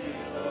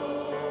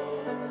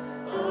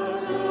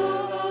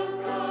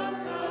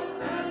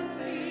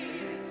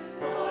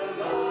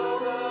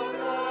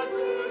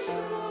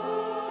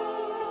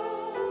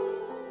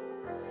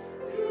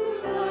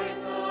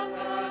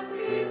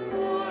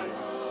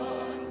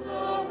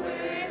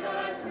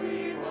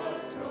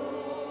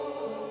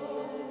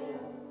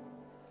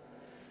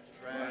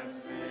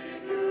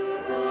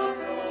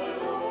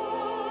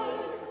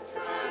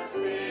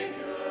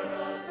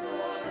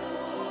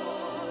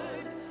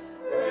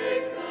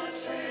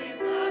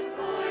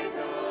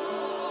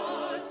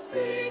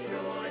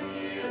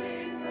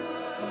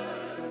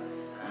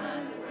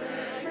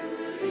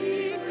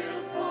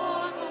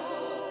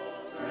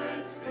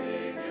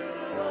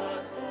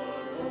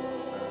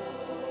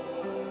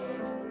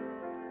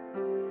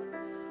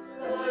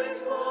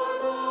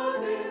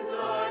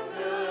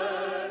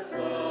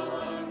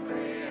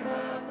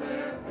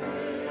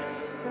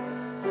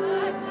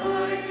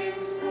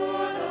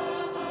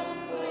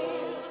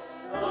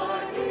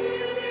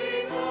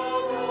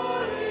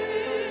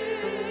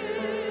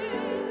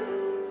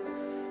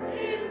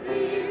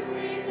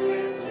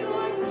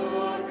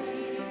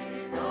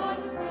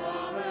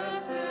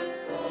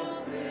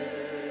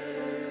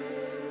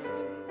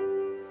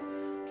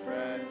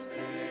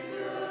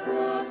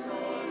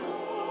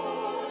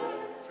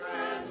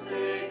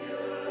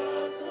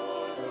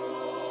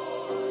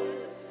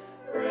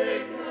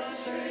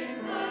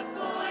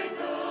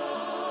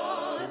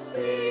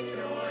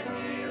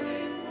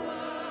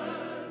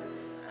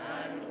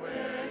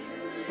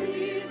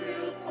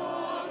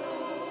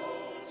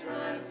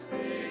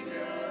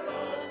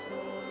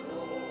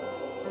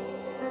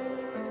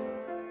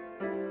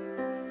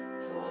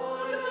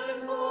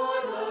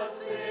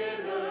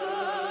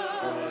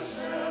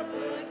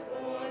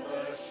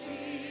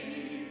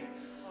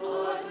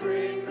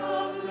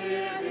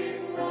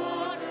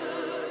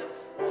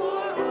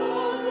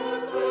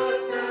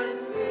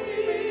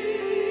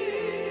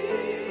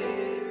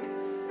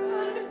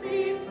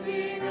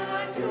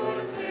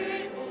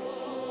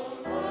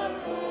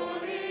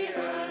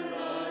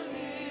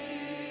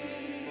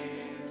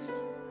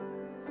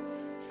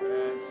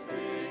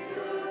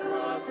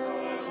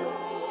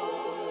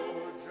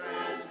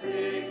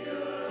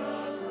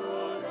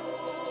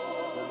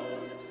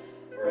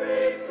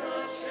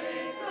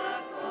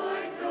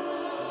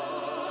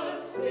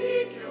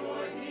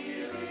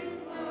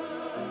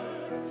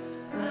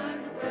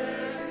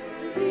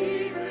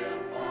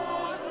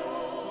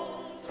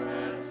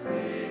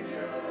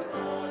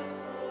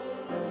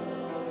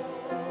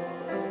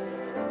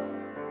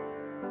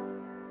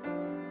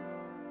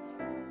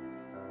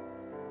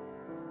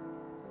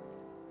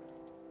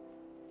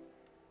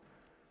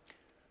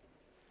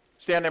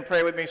Stand and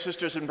pray with me,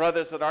 sisters and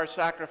brothers, that our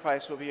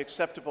sacrifice will be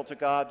acceptable to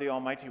God, the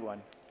Almighty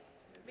One.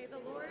 May the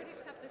Lord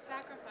accept the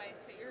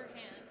sacrifice at your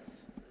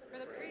hands for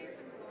the praise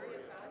and glory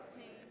of God's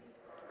name,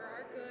 for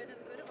our good and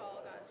the good of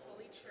all God's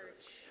holy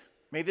church.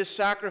 May this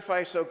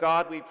sacrifice, O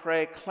God, we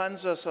pray,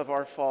 cleanse us of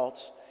our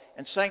faults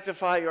and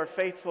sanctify your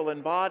faithful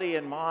in body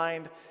and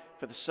mind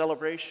for the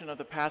celebration of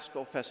the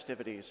Paschal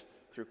festivities,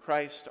 through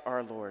Christ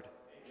our Lord.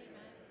 Amen.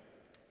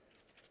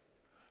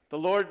 The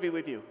Lord be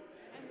with you.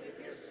 And with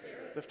your spirit.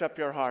 Lift up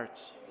your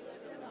hearts.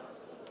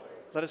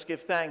 Let us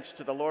give thanks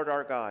to the Lord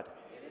our God.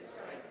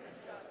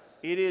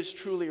 It is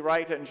truly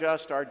right and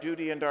just, our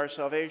duty and our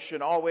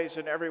salvation, always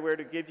and everywhere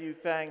to give you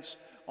thanks,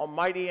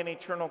 Almighty and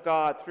eternal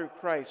God, through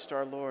Christ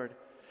our Lord.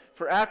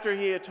 For after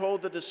he had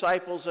told the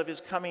disciples of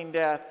his coming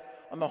death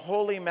on the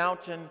holy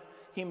mountain,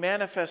 he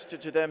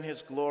manifested to them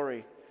his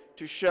glory,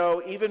 to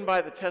show, even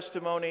by the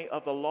testimony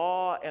of the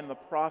law and the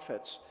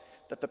prophets,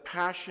 that the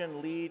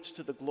passion leads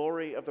to the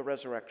glory of the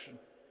resurrection.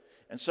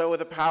 And so with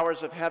the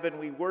powers of heaven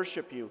we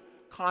worship you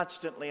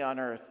constantly on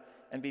earth,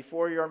 and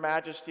before your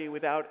majesty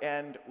without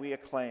end we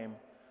acclaim.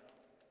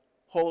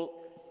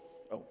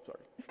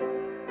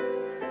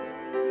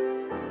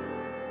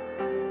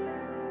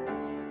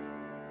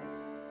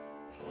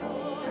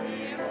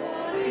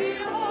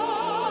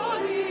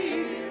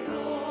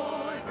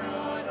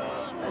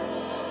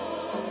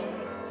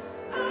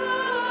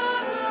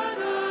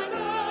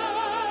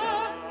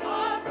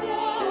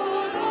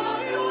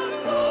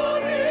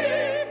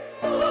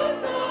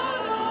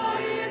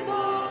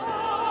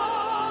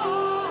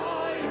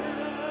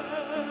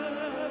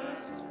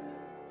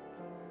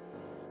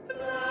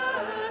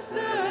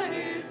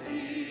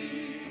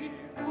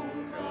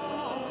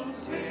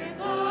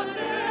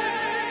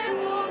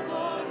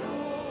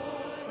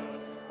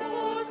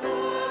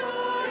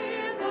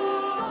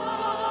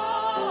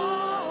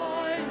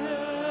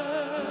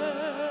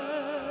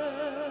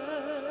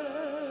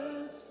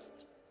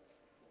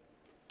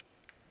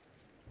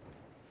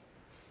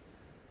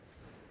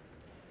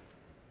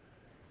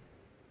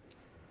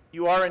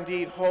 You are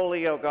indeed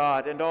holy, O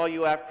God, and all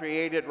you have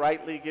created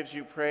rightly gives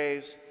you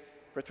praise.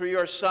 For through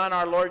your Son,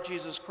 our Lord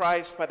Jesus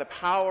Christ, by the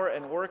power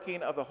and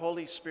working of the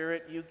Holy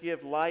Spirit, you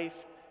give life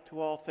to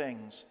all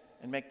things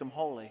and make them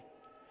holy.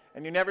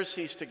 And you never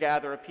cease to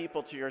gather a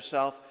people to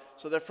yourself,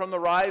 so that from the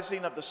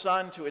rising of the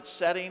sun to its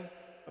setting,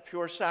 a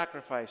pure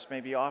sacrifice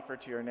may be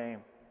offered to your name.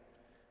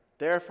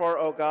 Therefore,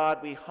 O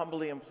God, we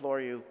humbly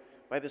implore you,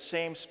 by the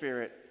same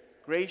Spirit,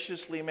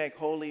 graciously make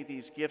holy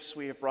these gifts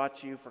we have brought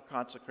to you for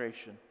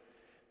consecration,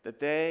 that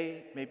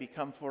they may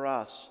become for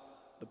us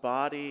the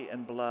body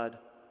and blood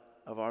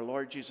of our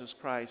Lord Jesus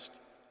Christ,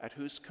 at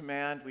whose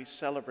command we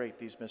celebrate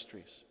these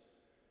mysteries.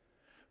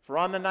 For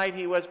on the night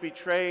he was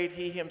betrayed,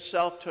 he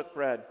himself took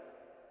bread,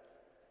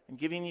 and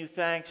giving you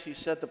thanks, he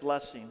said the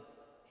blessing.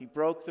 He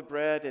broke the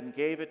bread and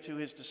gave it to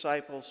his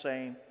disciples,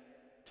 saying,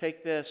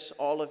 "Take this,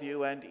 all of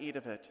you, and eat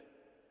of it,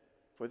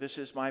 for this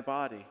is my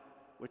body,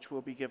 which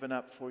will be given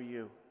up for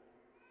you."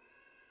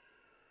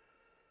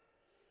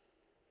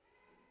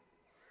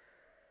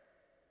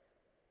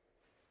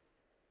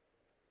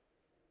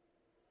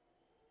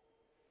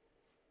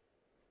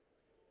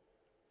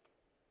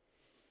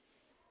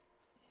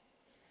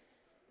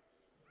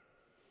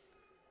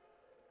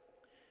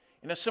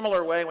 In a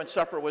similar way, when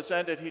supper was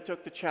ended, he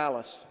took the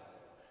chalice.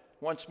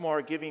 Once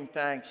more, giving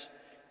thanks,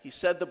 he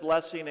said the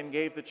blessing and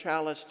gave the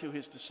chalice to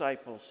his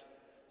disciples,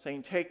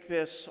 saying, "Take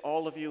this,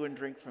 all of you, and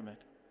drink from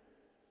it.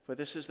 For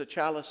this is the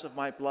chalice of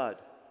my blood,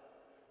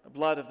 the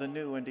blood of the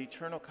new and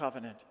eternal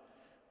covenant,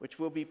 which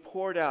will be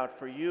poured out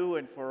for you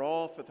and for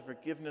all for the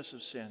forgiveness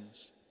of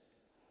sins.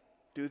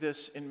 Do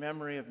this in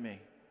memory of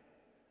me."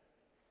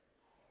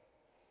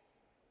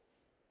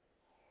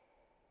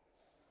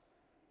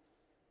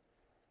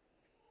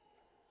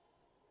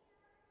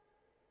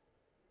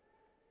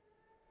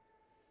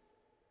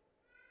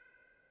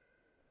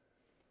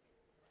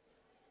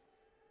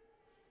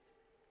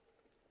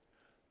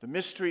 The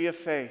mystery of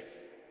faith.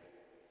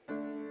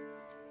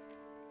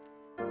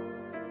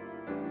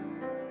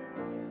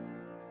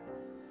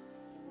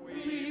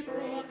 We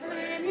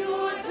proclaim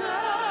your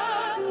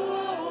death,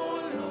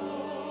 O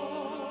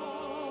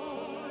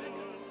Lord,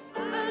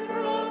 and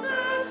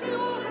profess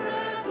your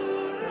resurrection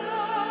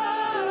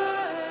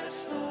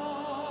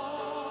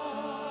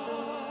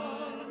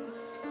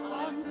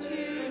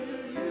until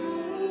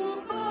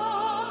you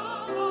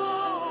come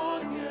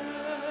again.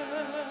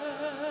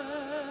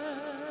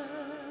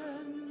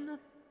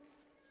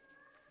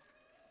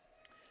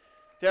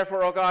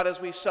 Therefore, O God,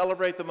 as we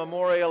celebrate the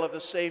memorial of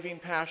the saving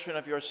passion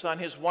of your Son,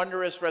 his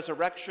wondrous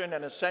resurrection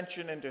and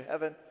ascension into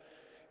heaven,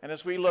 and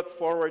as we look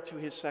forward to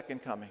his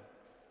second coming,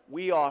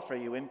 we offer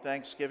you in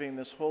thanksgiving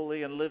this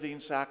holy and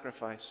living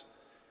sacrifice.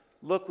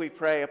 Look, we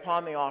pray,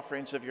 upon the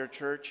offerings of your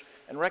church,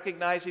 and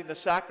recognizing the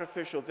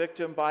sacrificial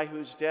victim by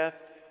whose death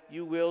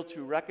you will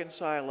to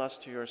reconcile us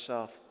to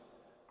yourself.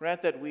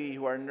 Grant that we,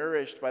 who are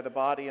nourished by the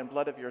body and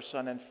blood of your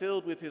Son and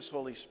filled with his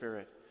Holy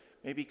Spirit,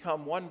 may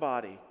become one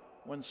body,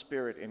 one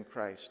spirit in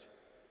Christ.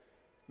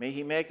 May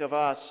he make of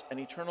us an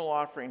eternal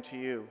offering to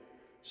you,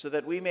 so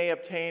that we may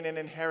obtain an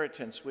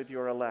inheritance with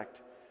your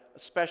elect,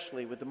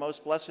 especially with the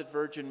most blessed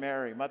Virgin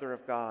Mary, Mother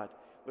of God,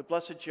 with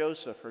blessed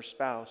Joseph, her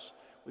spouse,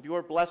 with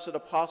your blessed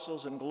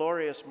apostles and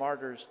glorious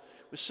martyrs,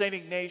 with St.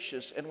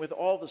 Ignatius, and with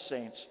all the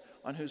saints,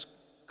 on whose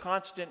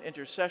constant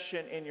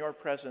intercession in your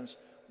presence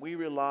we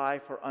rely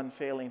for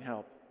unfailing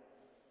help.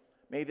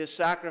 May this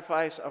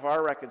sacrifice of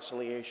our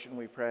reconciliation,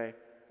 we pray,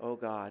 O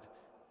God,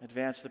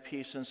 advance the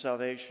peace and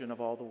salvation of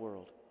all the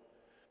world.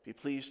 Be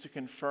pleased to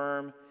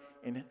confirm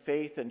in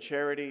faith and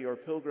charity your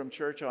pilgrim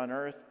church on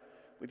earth,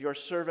 with your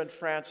servant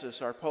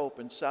Francis, our Pope,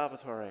 and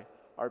Salvatore,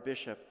 our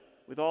Bishop,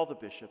 with all the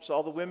bishops,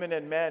 all the women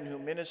and men who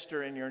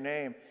minister in your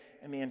name,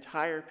 and the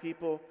entire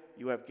people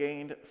you have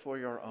gained for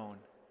your own.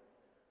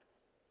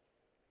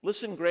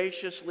 Listen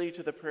graciously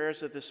to the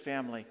prayers of this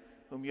family,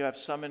 whom you have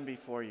summoned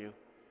before you.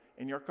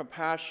 In your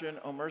compassion,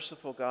 O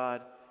merciful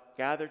God,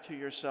 gather to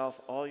yourself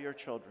all your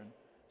children,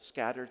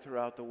 scattered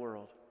throughout the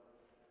world.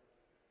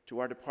 To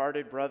our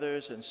departed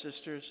brothers and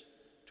sisters,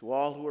 to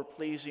all who are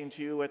pleasing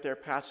to you at their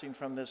passing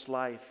from this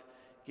life,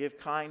 give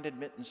kind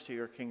admittance to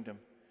your kingdom.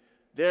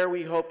 There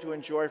we hope to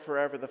enjoy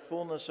forever the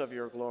fullness of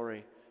your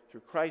glory,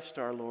 through Christ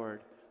our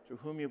Lord, through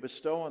whom you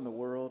bestow on the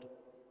world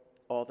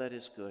all that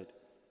is good.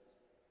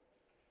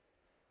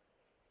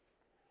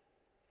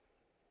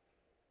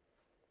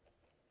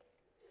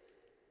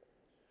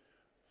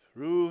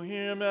 Through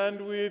him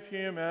and with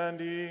him and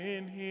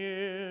in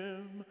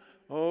him,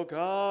 O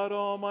God,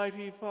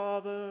 Almighty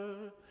Father,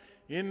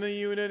 in the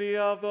unity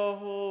of the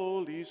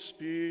Holy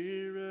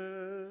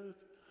Spirit,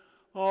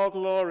 all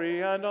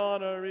glory and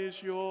honor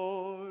is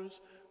yours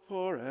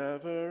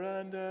forever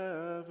and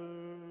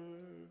ever.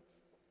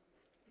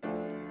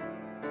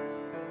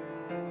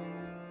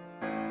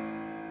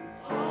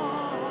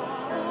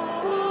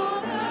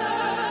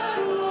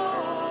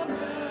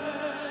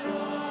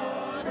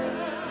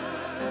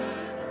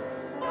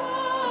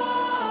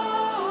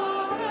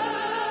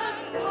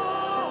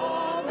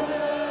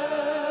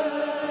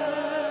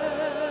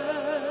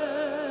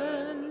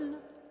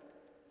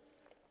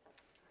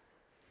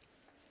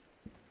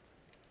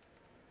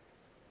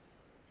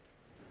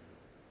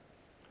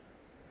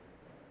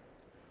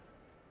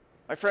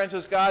 My friends,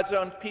 as God's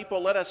own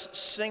people, let us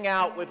sing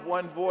out with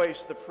one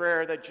voice the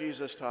prayer that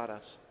Jesus taught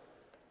us.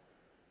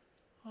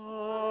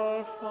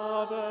 Our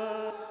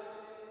Father,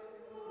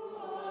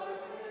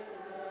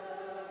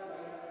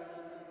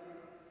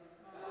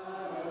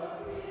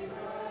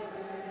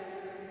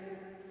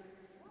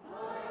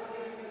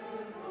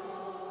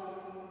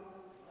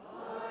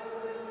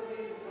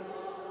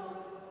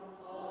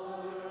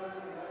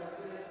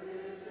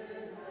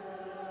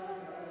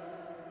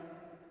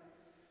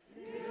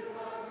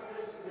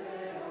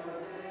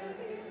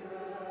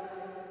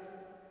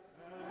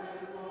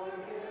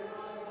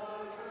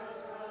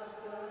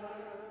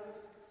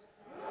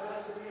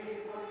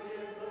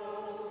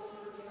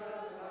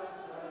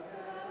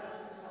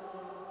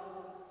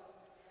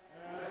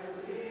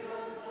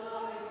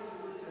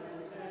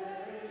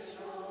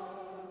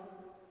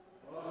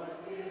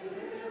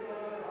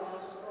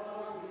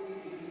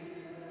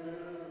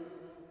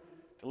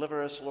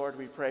 Deliver us, Lord,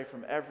 we pray,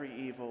 from every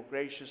evil.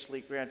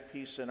 Graciously grant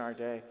peace in our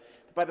day.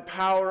 That by the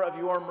power of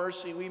your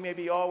mercy we may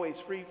be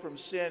always free from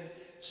sin,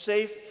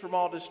 safe from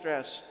all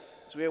distress,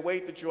 as we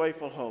await the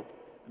joyful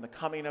hope and the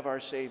coming of our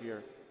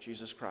Savior,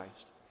 Jesus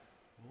Christ.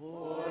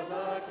 for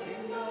the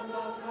kingdom,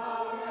 the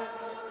power, and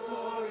the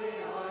glory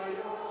are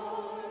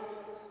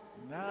yours,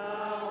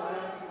 now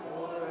and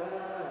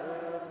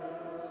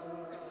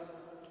forever.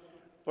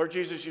 Lord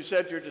Jesus, you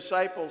said to your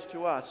disciples,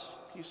 to us,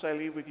 peace I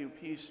leave with you,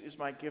 peace is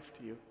my gift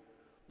to you.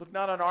 Look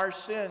not on our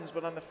sins,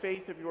 but on the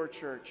faith of your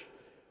church,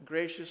 and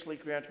graciously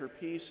grant her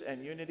peace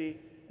and unity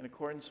in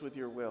accordance with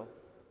your will,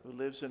 who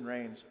lives and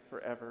reigns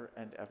forever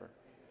and ever.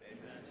 Amen.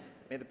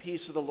 May the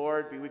peace of the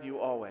Lord be with you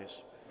always.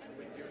 And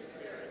with your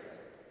spirit.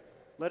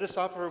 Let us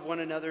offer one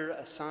another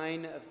a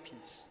sign of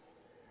peace.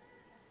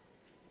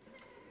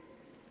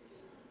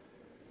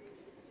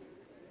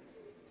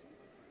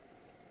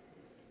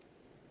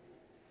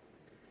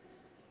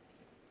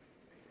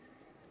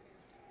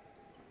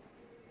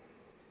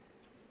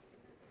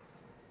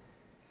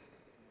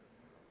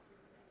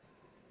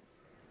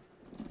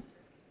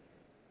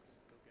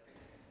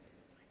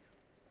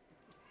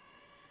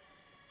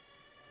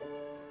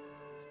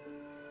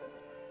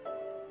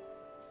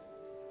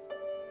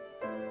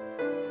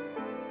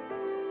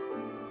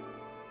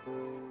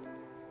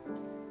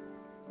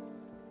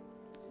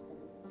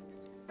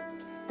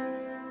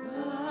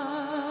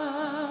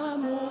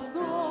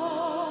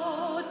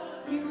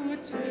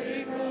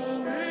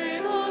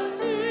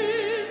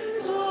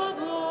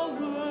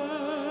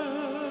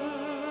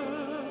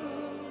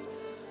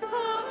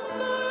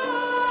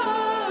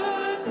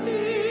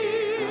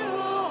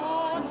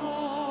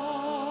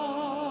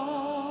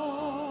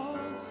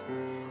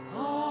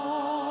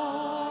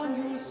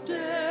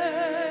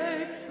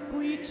 stay,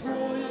 qui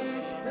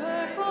tollis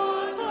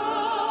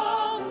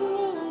peccata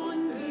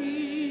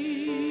mundi.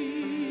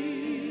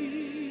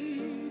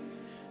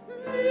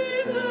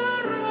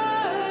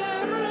 Miserere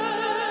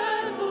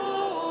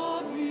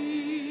nobis.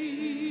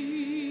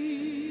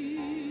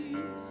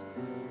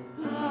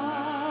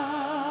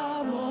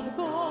 Lamb of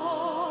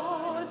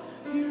God,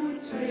 you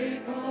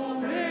take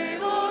away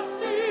the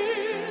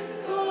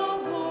sins of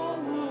the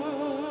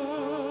world.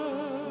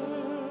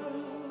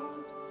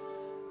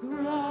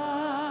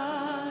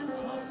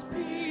 Grant us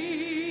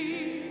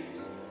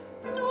peace,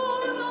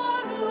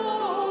 dona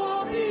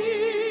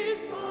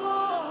nobis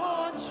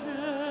pacem.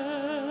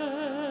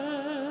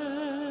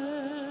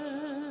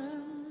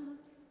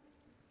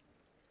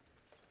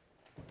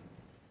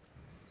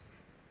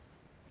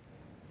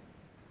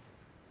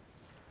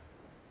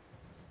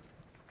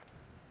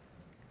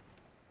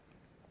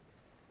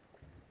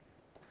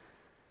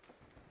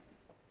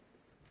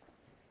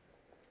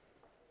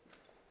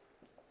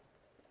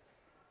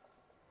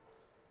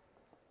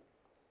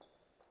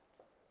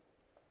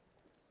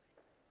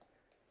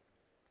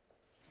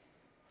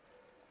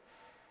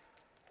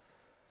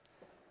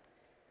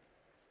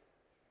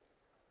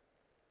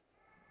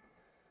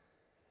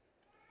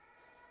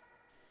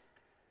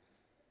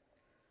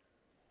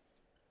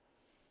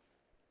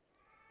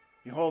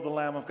 Behold the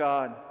Lamb of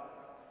God.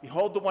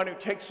 Behold the one who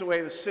takes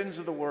away the sins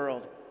of the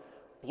world.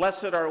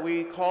 Blessed are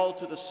we called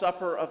to the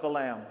supper of the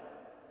Lamb.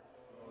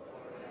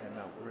 I am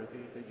not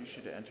worthy that you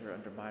should enter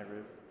under my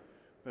roof,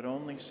 but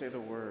only say the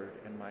word,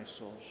 and my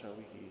soul shall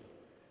be healed.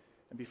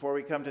 And before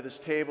we come to this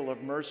table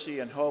of mercy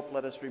and hope,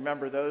 let us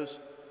remember those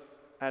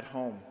at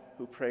home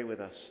who pray with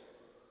us.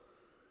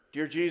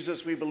 Dear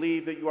Jesus, we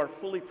believe that you are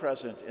fully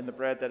present in the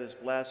bread that is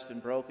blessed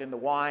and broken, the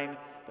wine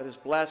that is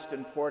blessed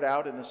and poured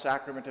out in the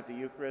sacrament of the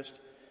Eucharist.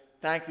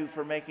 Thank you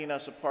for making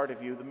us a part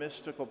of you, the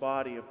mystical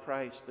body of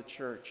Christ, the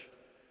Church.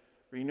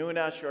 Renew in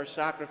us your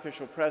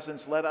sacrificial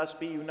presence. Let us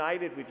be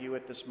united with you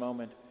at this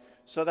moment,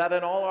 so that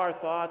in all our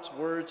thoughts,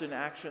 words, and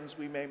actions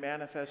we may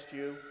manifest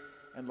you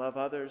and love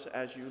others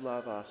as you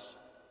love us.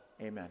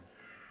 Amen.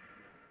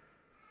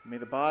 May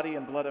the body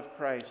and blood of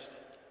Christ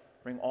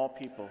bring all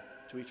people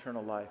to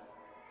eternal life.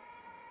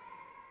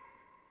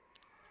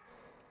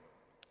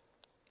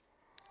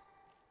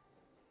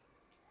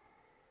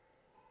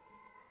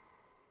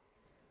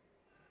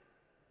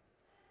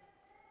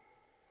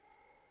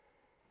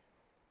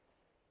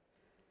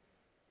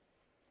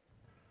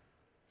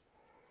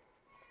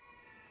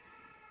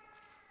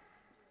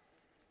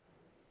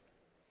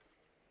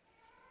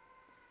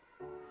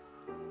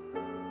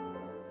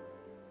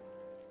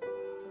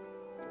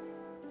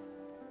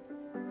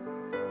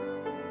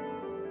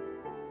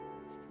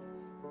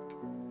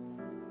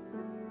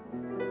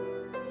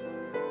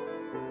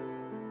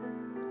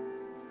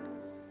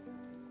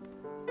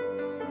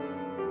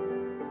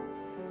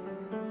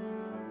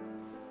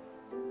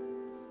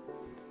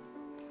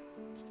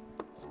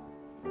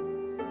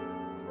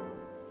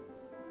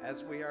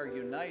 As we are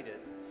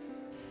united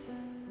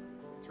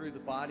through the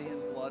body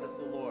and blood of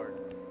the Lord,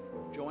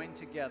 join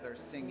together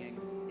singing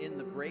 "In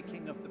the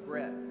Breaking of the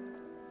Bread,"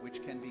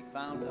 which can be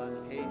found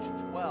on page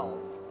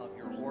 12 of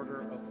your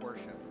order of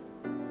worship.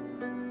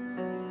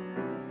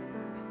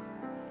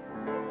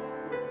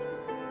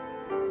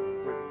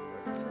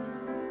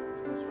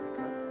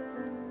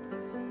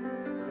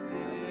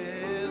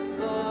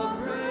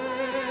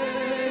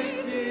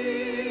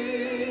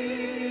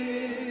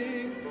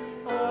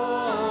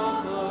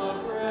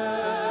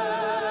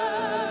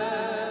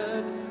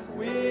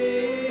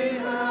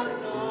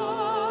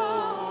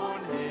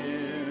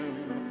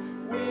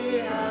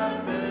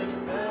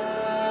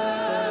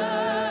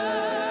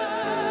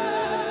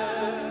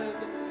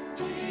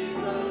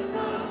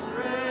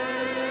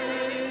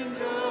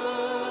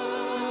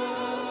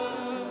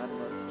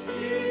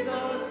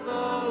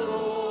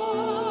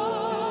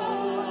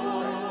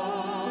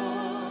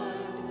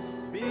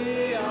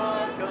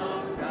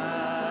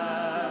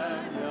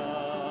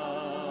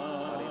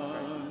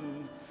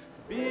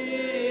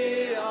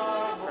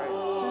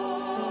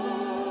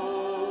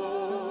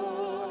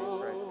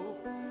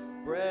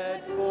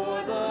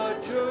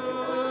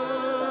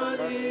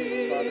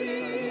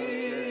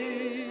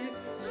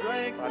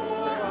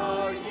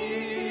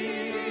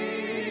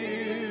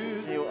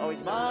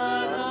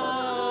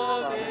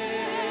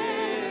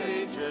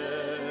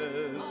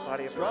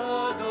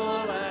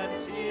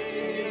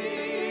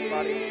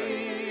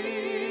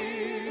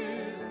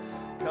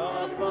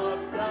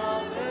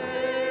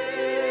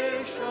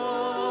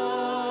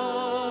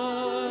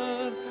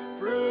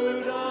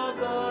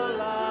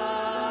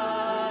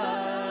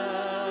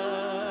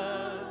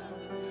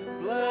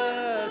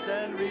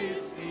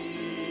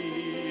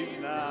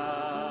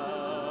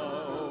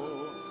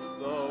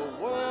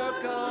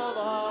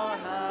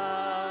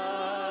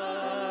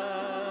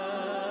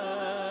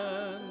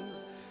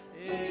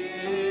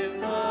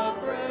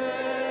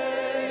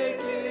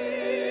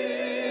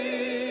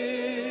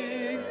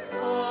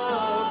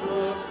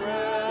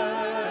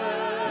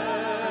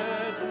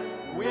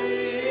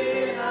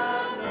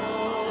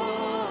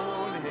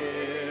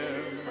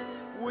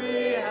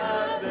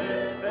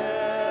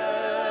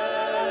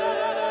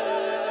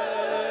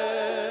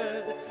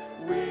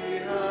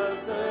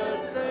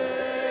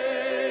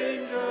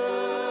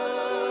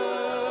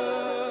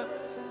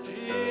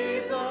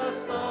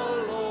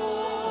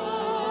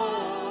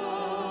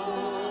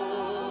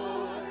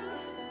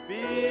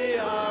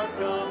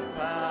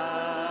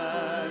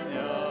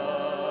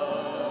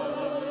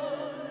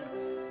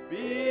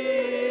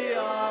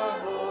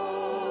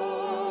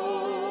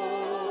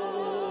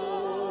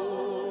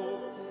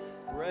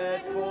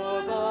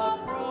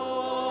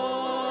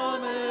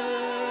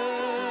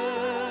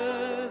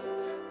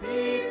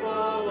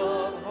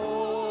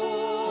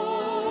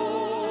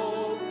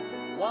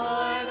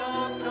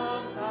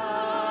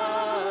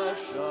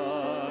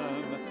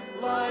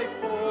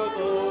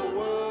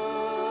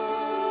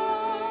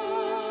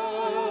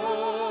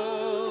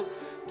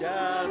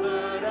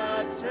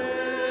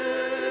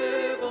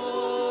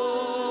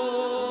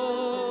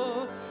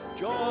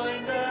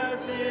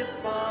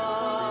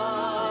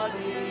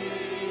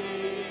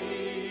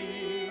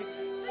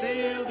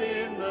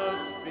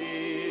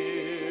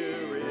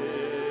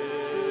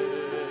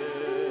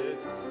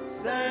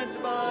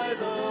 lives by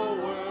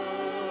the word.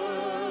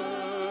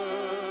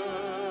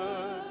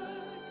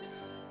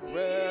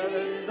 Where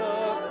in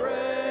the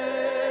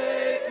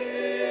breaking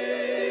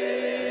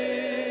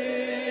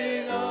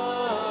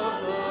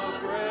of the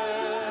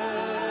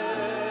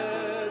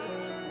bread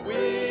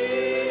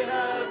we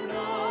have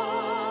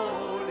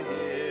known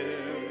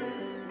him,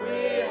 we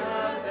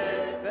have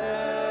been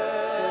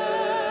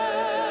fed.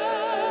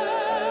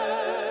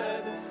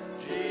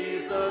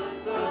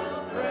 Jesus the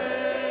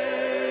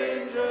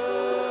stranger,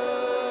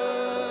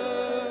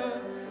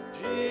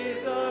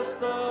 Jesus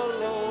the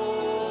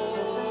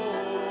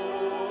Lord,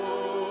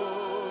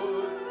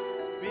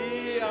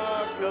 be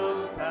our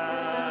companion,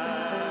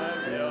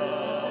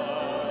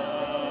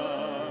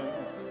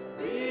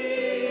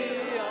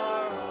 be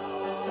our hope.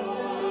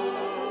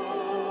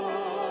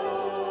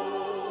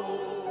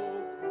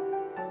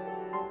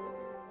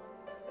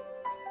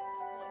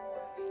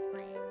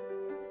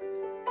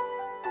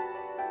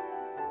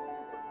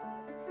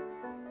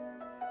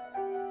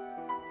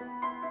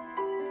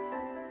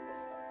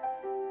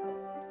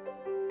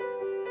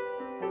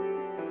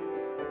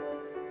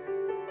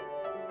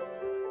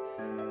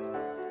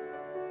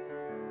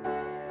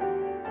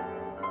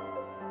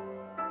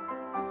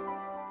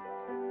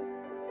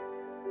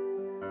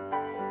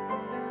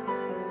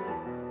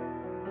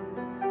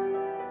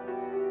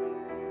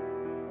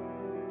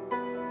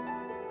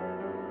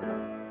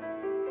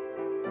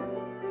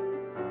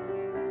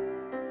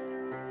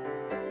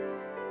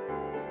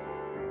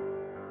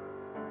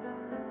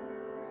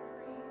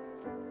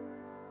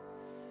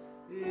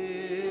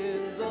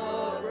 In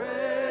the breaking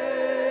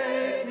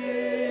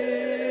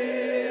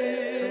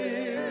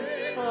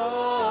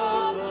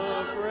of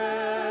the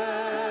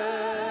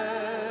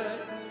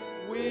bread,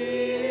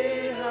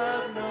 we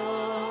have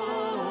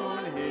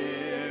known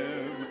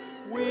him,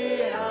 we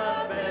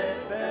have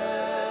been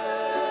fed.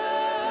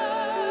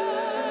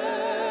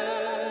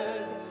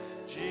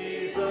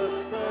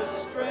 Jesus the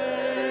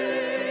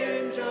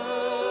stranger,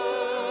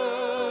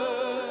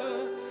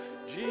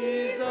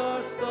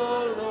 Jesus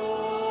the Lord,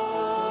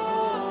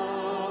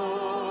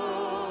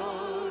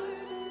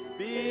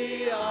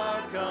 be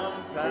our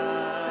companion,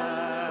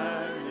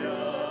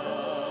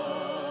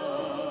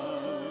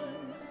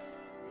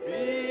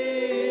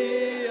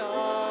 be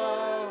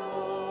our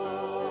hope.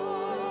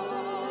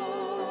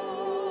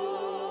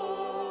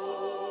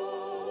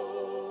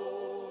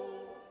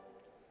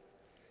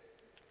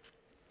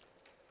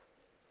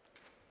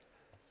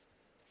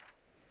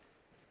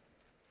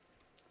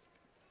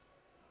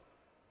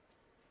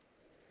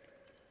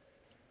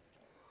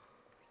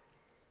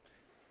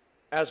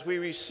 As we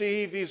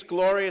receive these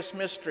glorious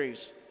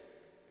mysteries,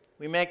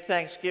 we make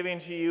thanksgiving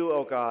to you,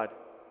 O God,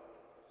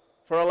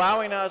 for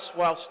allowing us,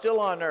 while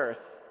still on earth,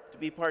 to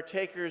be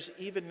partakers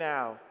even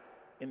now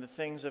in the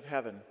things of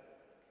heaven,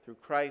 through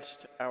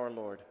Christ our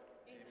Lord.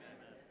 Amen.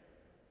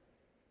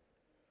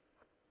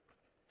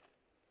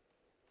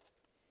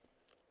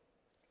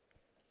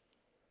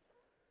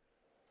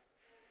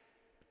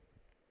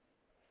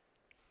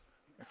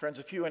 My friends,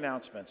 a few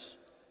announcements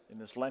in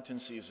this Lenten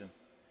season.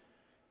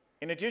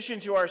 In addition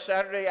to our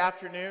Saturday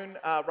afternoon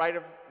rite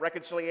of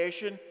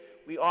reconciliation,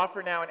 we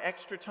offer now an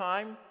extra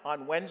time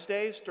on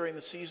Wednesdays during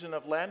the season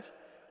of Lent.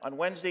 On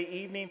Wednesday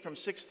evening from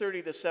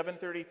 6:30 to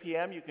 7:30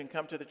 p.m., you can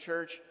come to the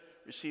church,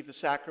 receive the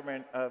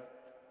sacrament of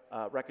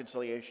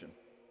reconciliation.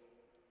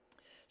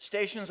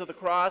 Stations of the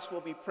Cross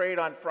will be prayed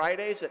on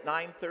Fridays at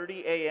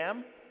 9:30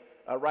 a.m.,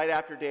 right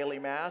after daily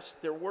Mass.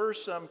 There were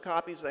some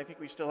copies, and I think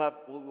we still have,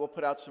 we'll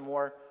put out some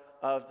more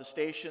of the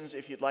stations.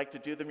 If you'd like to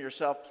do them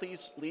yourself,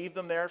 please leave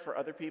them there for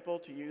other people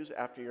to use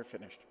after you're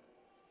finished.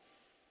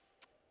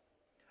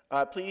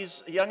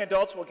 Please, young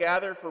adults will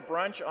gather for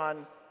brunch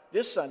on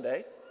this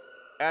Sunday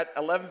at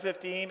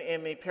 11:15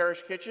 in the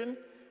parish kitchen.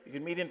 You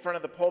can meet in front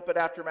of the pulpit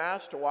after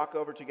Mass to walk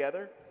over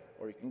together,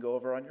 or you can go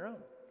over on your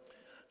own.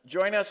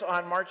 Join us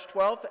on March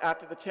 12th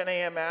after the 10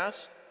 a.m.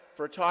 Mass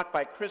for a talk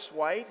by Chris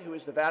White, who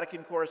is the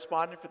Vatican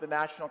correspondent for the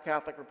National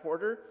Catholic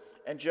Reporter,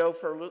 and Joe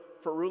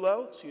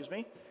Ferrulo,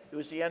 who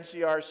is the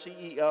NCR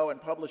CEO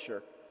and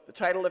publisher. The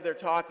title of their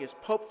talk is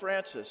Pope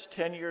Francis,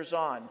 10 Years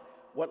On,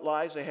 What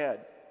Lies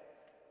Ahead?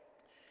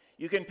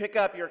 You can pick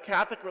up your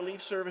Catholic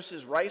Relief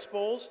Services rice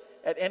bowls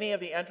at any of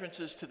the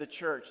entrances to the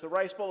church. The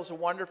rice bowl is a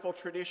wonderful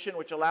tradition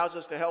which allows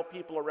us to help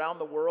people around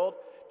the world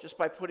just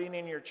by putting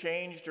in your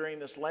change during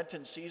this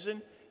Lenten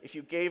season. If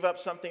you gave up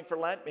something for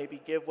Lent,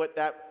 maybe give what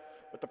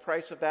the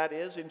price of that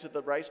is into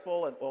the rice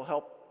bowl, and it will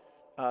help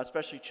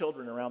especially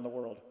children around the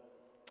world.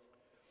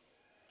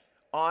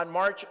 On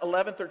March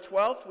 11th or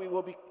 12th,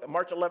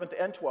 March 11th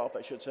and 12th,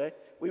 I should say,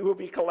 we will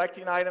be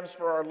collecting items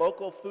for our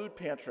local food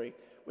pantry,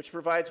 which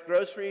provides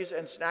groceries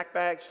and snack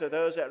bags to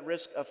those at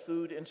risk of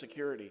food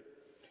insecurity.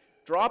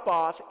 Drop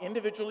off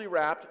individually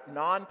wrapped,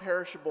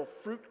 non-perishable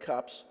fruit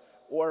cups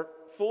or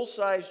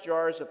full-size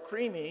jars of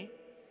creamy,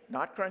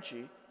 not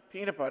crunchy,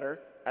 peanut butter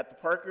at the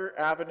Parker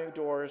Avenue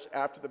doors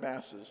after the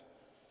Masses.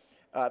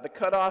 The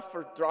cutoff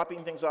for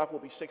dropping things off will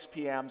be 6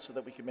 p.m. so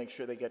that we can make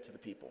sure they get to the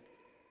people.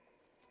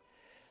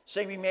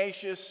 St.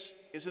 Ignatius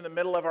is in the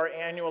middle of our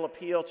annual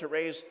appeal to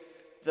raise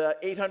the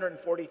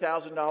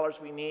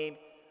 $840,000 we need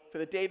for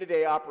the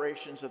day-to-day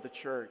operations of the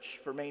church,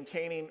 for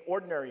maintaining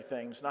ordinary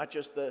things, not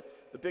just the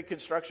big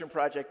construction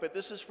project, but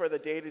this is for the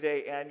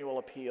day-to-day annual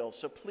appeal.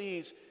 So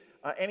please,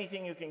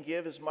 anything you can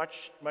give is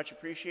much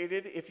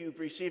appreciated. If you've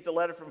received a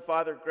letter from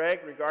Father Greg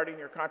regarding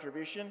your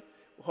contribution,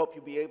 we hope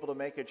you'll be able to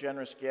make a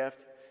generous gift.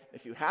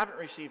 If you haven't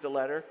received a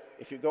letter,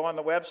 if you go on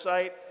the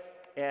website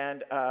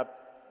and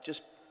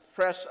just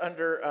press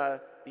under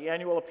the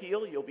annual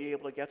appeal, you'll be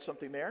able to get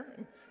something there.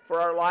 And for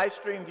our live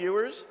stream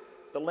viewers,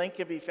 the link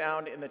can be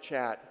found in the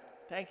chat.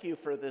 Thank you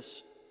for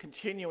this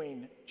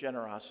continuing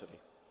generosity.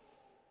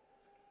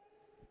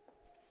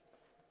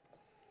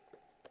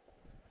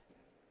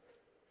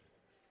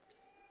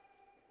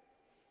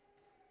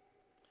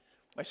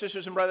 My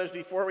sisters and brothers,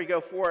 before we go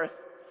forth,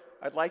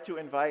 I'd like to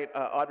invite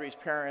Audrey's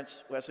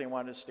parents, Wesley and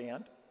Wanda, to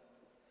stand.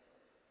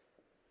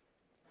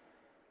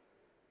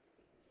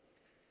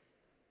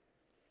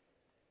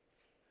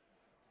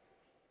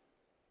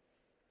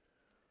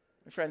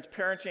 My friends,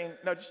 parenting,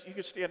 no, just, you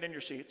can stand in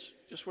your seats,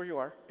 just where you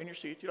are, in your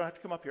seat. You don't have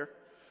to come up here.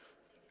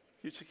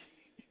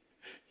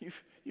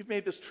 You've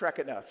made this trek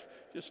enough.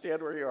 Just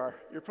stand where you are.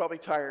 You're probably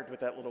tired with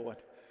that little one.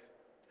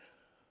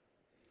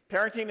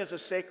 Parenting is a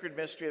sacred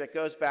mystery that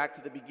goes back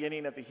to the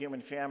beginning of the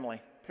human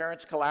family.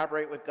 Parents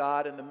collaborate with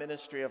God in the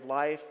ministry of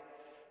life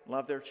and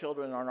love their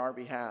children on our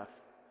behalf.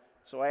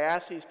 So I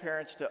ask these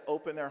parents to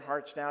open their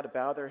hearts now, to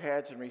bow their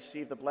heads and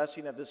receive the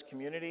blessing of this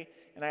community.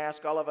 And I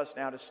ask all of us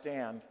now to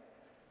stand.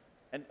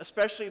 And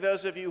especially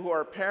those of you who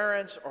are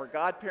parents or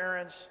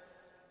godparents,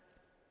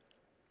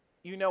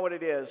 you know what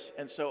it is.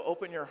 And so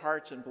open your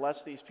hearts and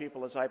bless these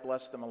people as I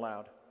bless them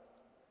aloud.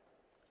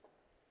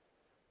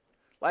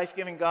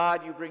 Life-giving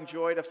God, you bring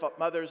joy to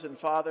mothers and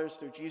fathers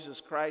through Jesus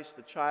Christ,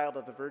 the child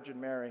of the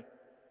Virgin Mary.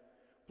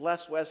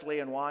 Bless Wesley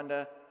and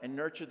Wanda and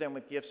nurture them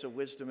with gifts of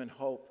wisdom and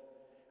hope.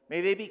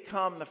 May they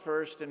become the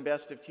first and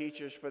best of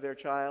teachers for their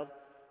child,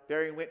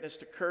 bearing witness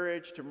to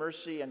courage, to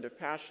mercy, and to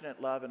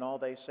passionate love in all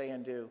they say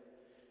and do.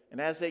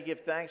 And as they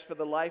give thanks for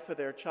the life of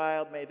their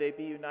child, may they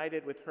be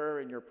united with her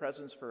in your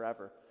presence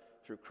forever.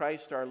 Through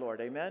Christ our Lord.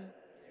 Amen?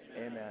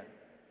 Amen. Amen.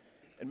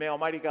 And may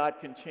Almighty God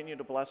continue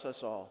to bless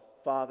us all,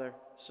 Father,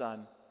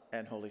 Son,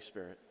 and Holy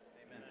Spirit.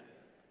 Amen.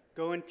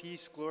 Go in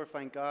peace,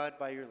 glorifying God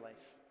by your life.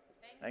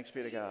 Thanks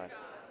be to God.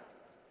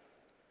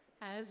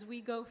 As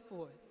we go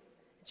forth,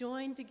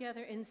 join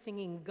together in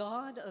singing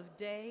God of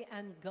Day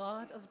and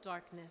God of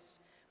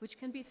Darkness, which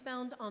can be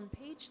found on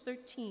page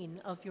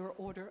 13 of your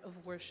order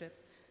of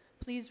worship.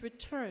 Please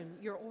return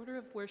your order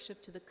of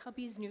worship to the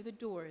cubbies near the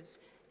doors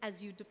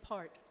as you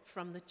depart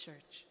from the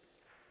church.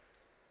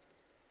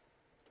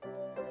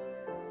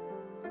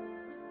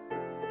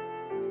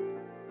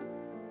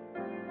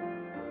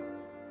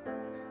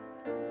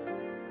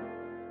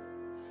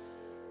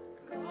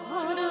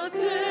 God of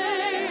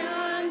day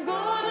and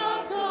God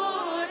of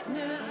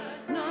darkness,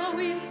 now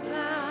we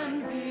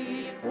stand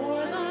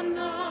before the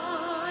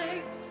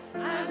night.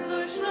 As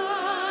the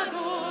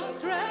shadows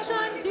stretch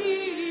and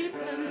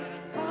deepen,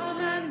 come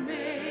and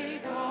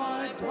make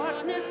our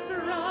darkness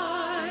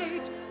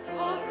bright.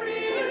 All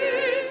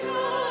creation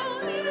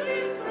still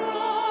is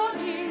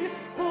groaning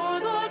for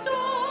the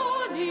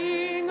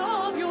dawning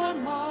of your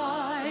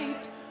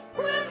might.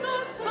 When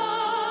the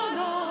sun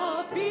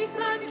of peace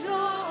and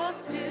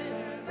justice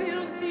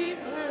fills the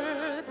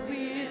earth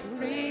with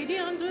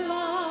radiant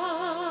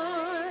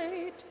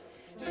light.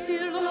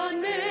 Still the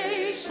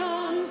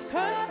nations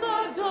curse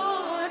the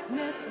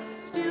darkness,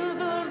 still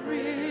the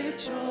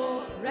rich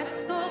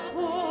oppress the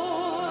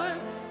poor,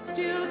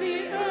 still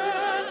the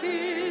earth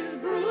is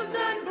bruised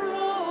and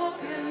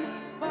broken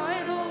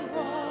by the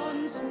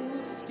ones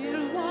who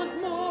still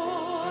want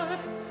more.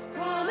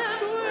 Come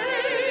and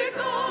wake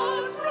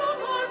us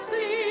from our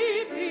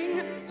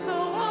sleeping, so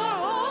our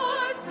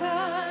hearts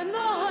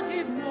cannot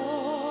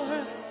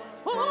ignore.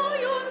 All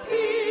your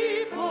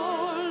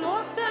people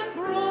lost and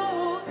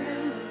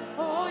broken,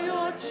 all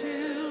your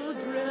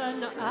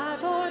children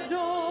at our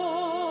door.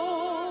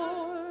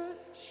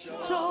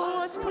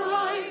 Show us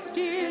Christ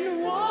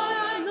in one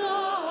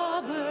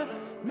another,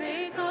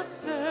 make us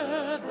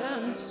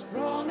servants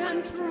strong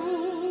and true.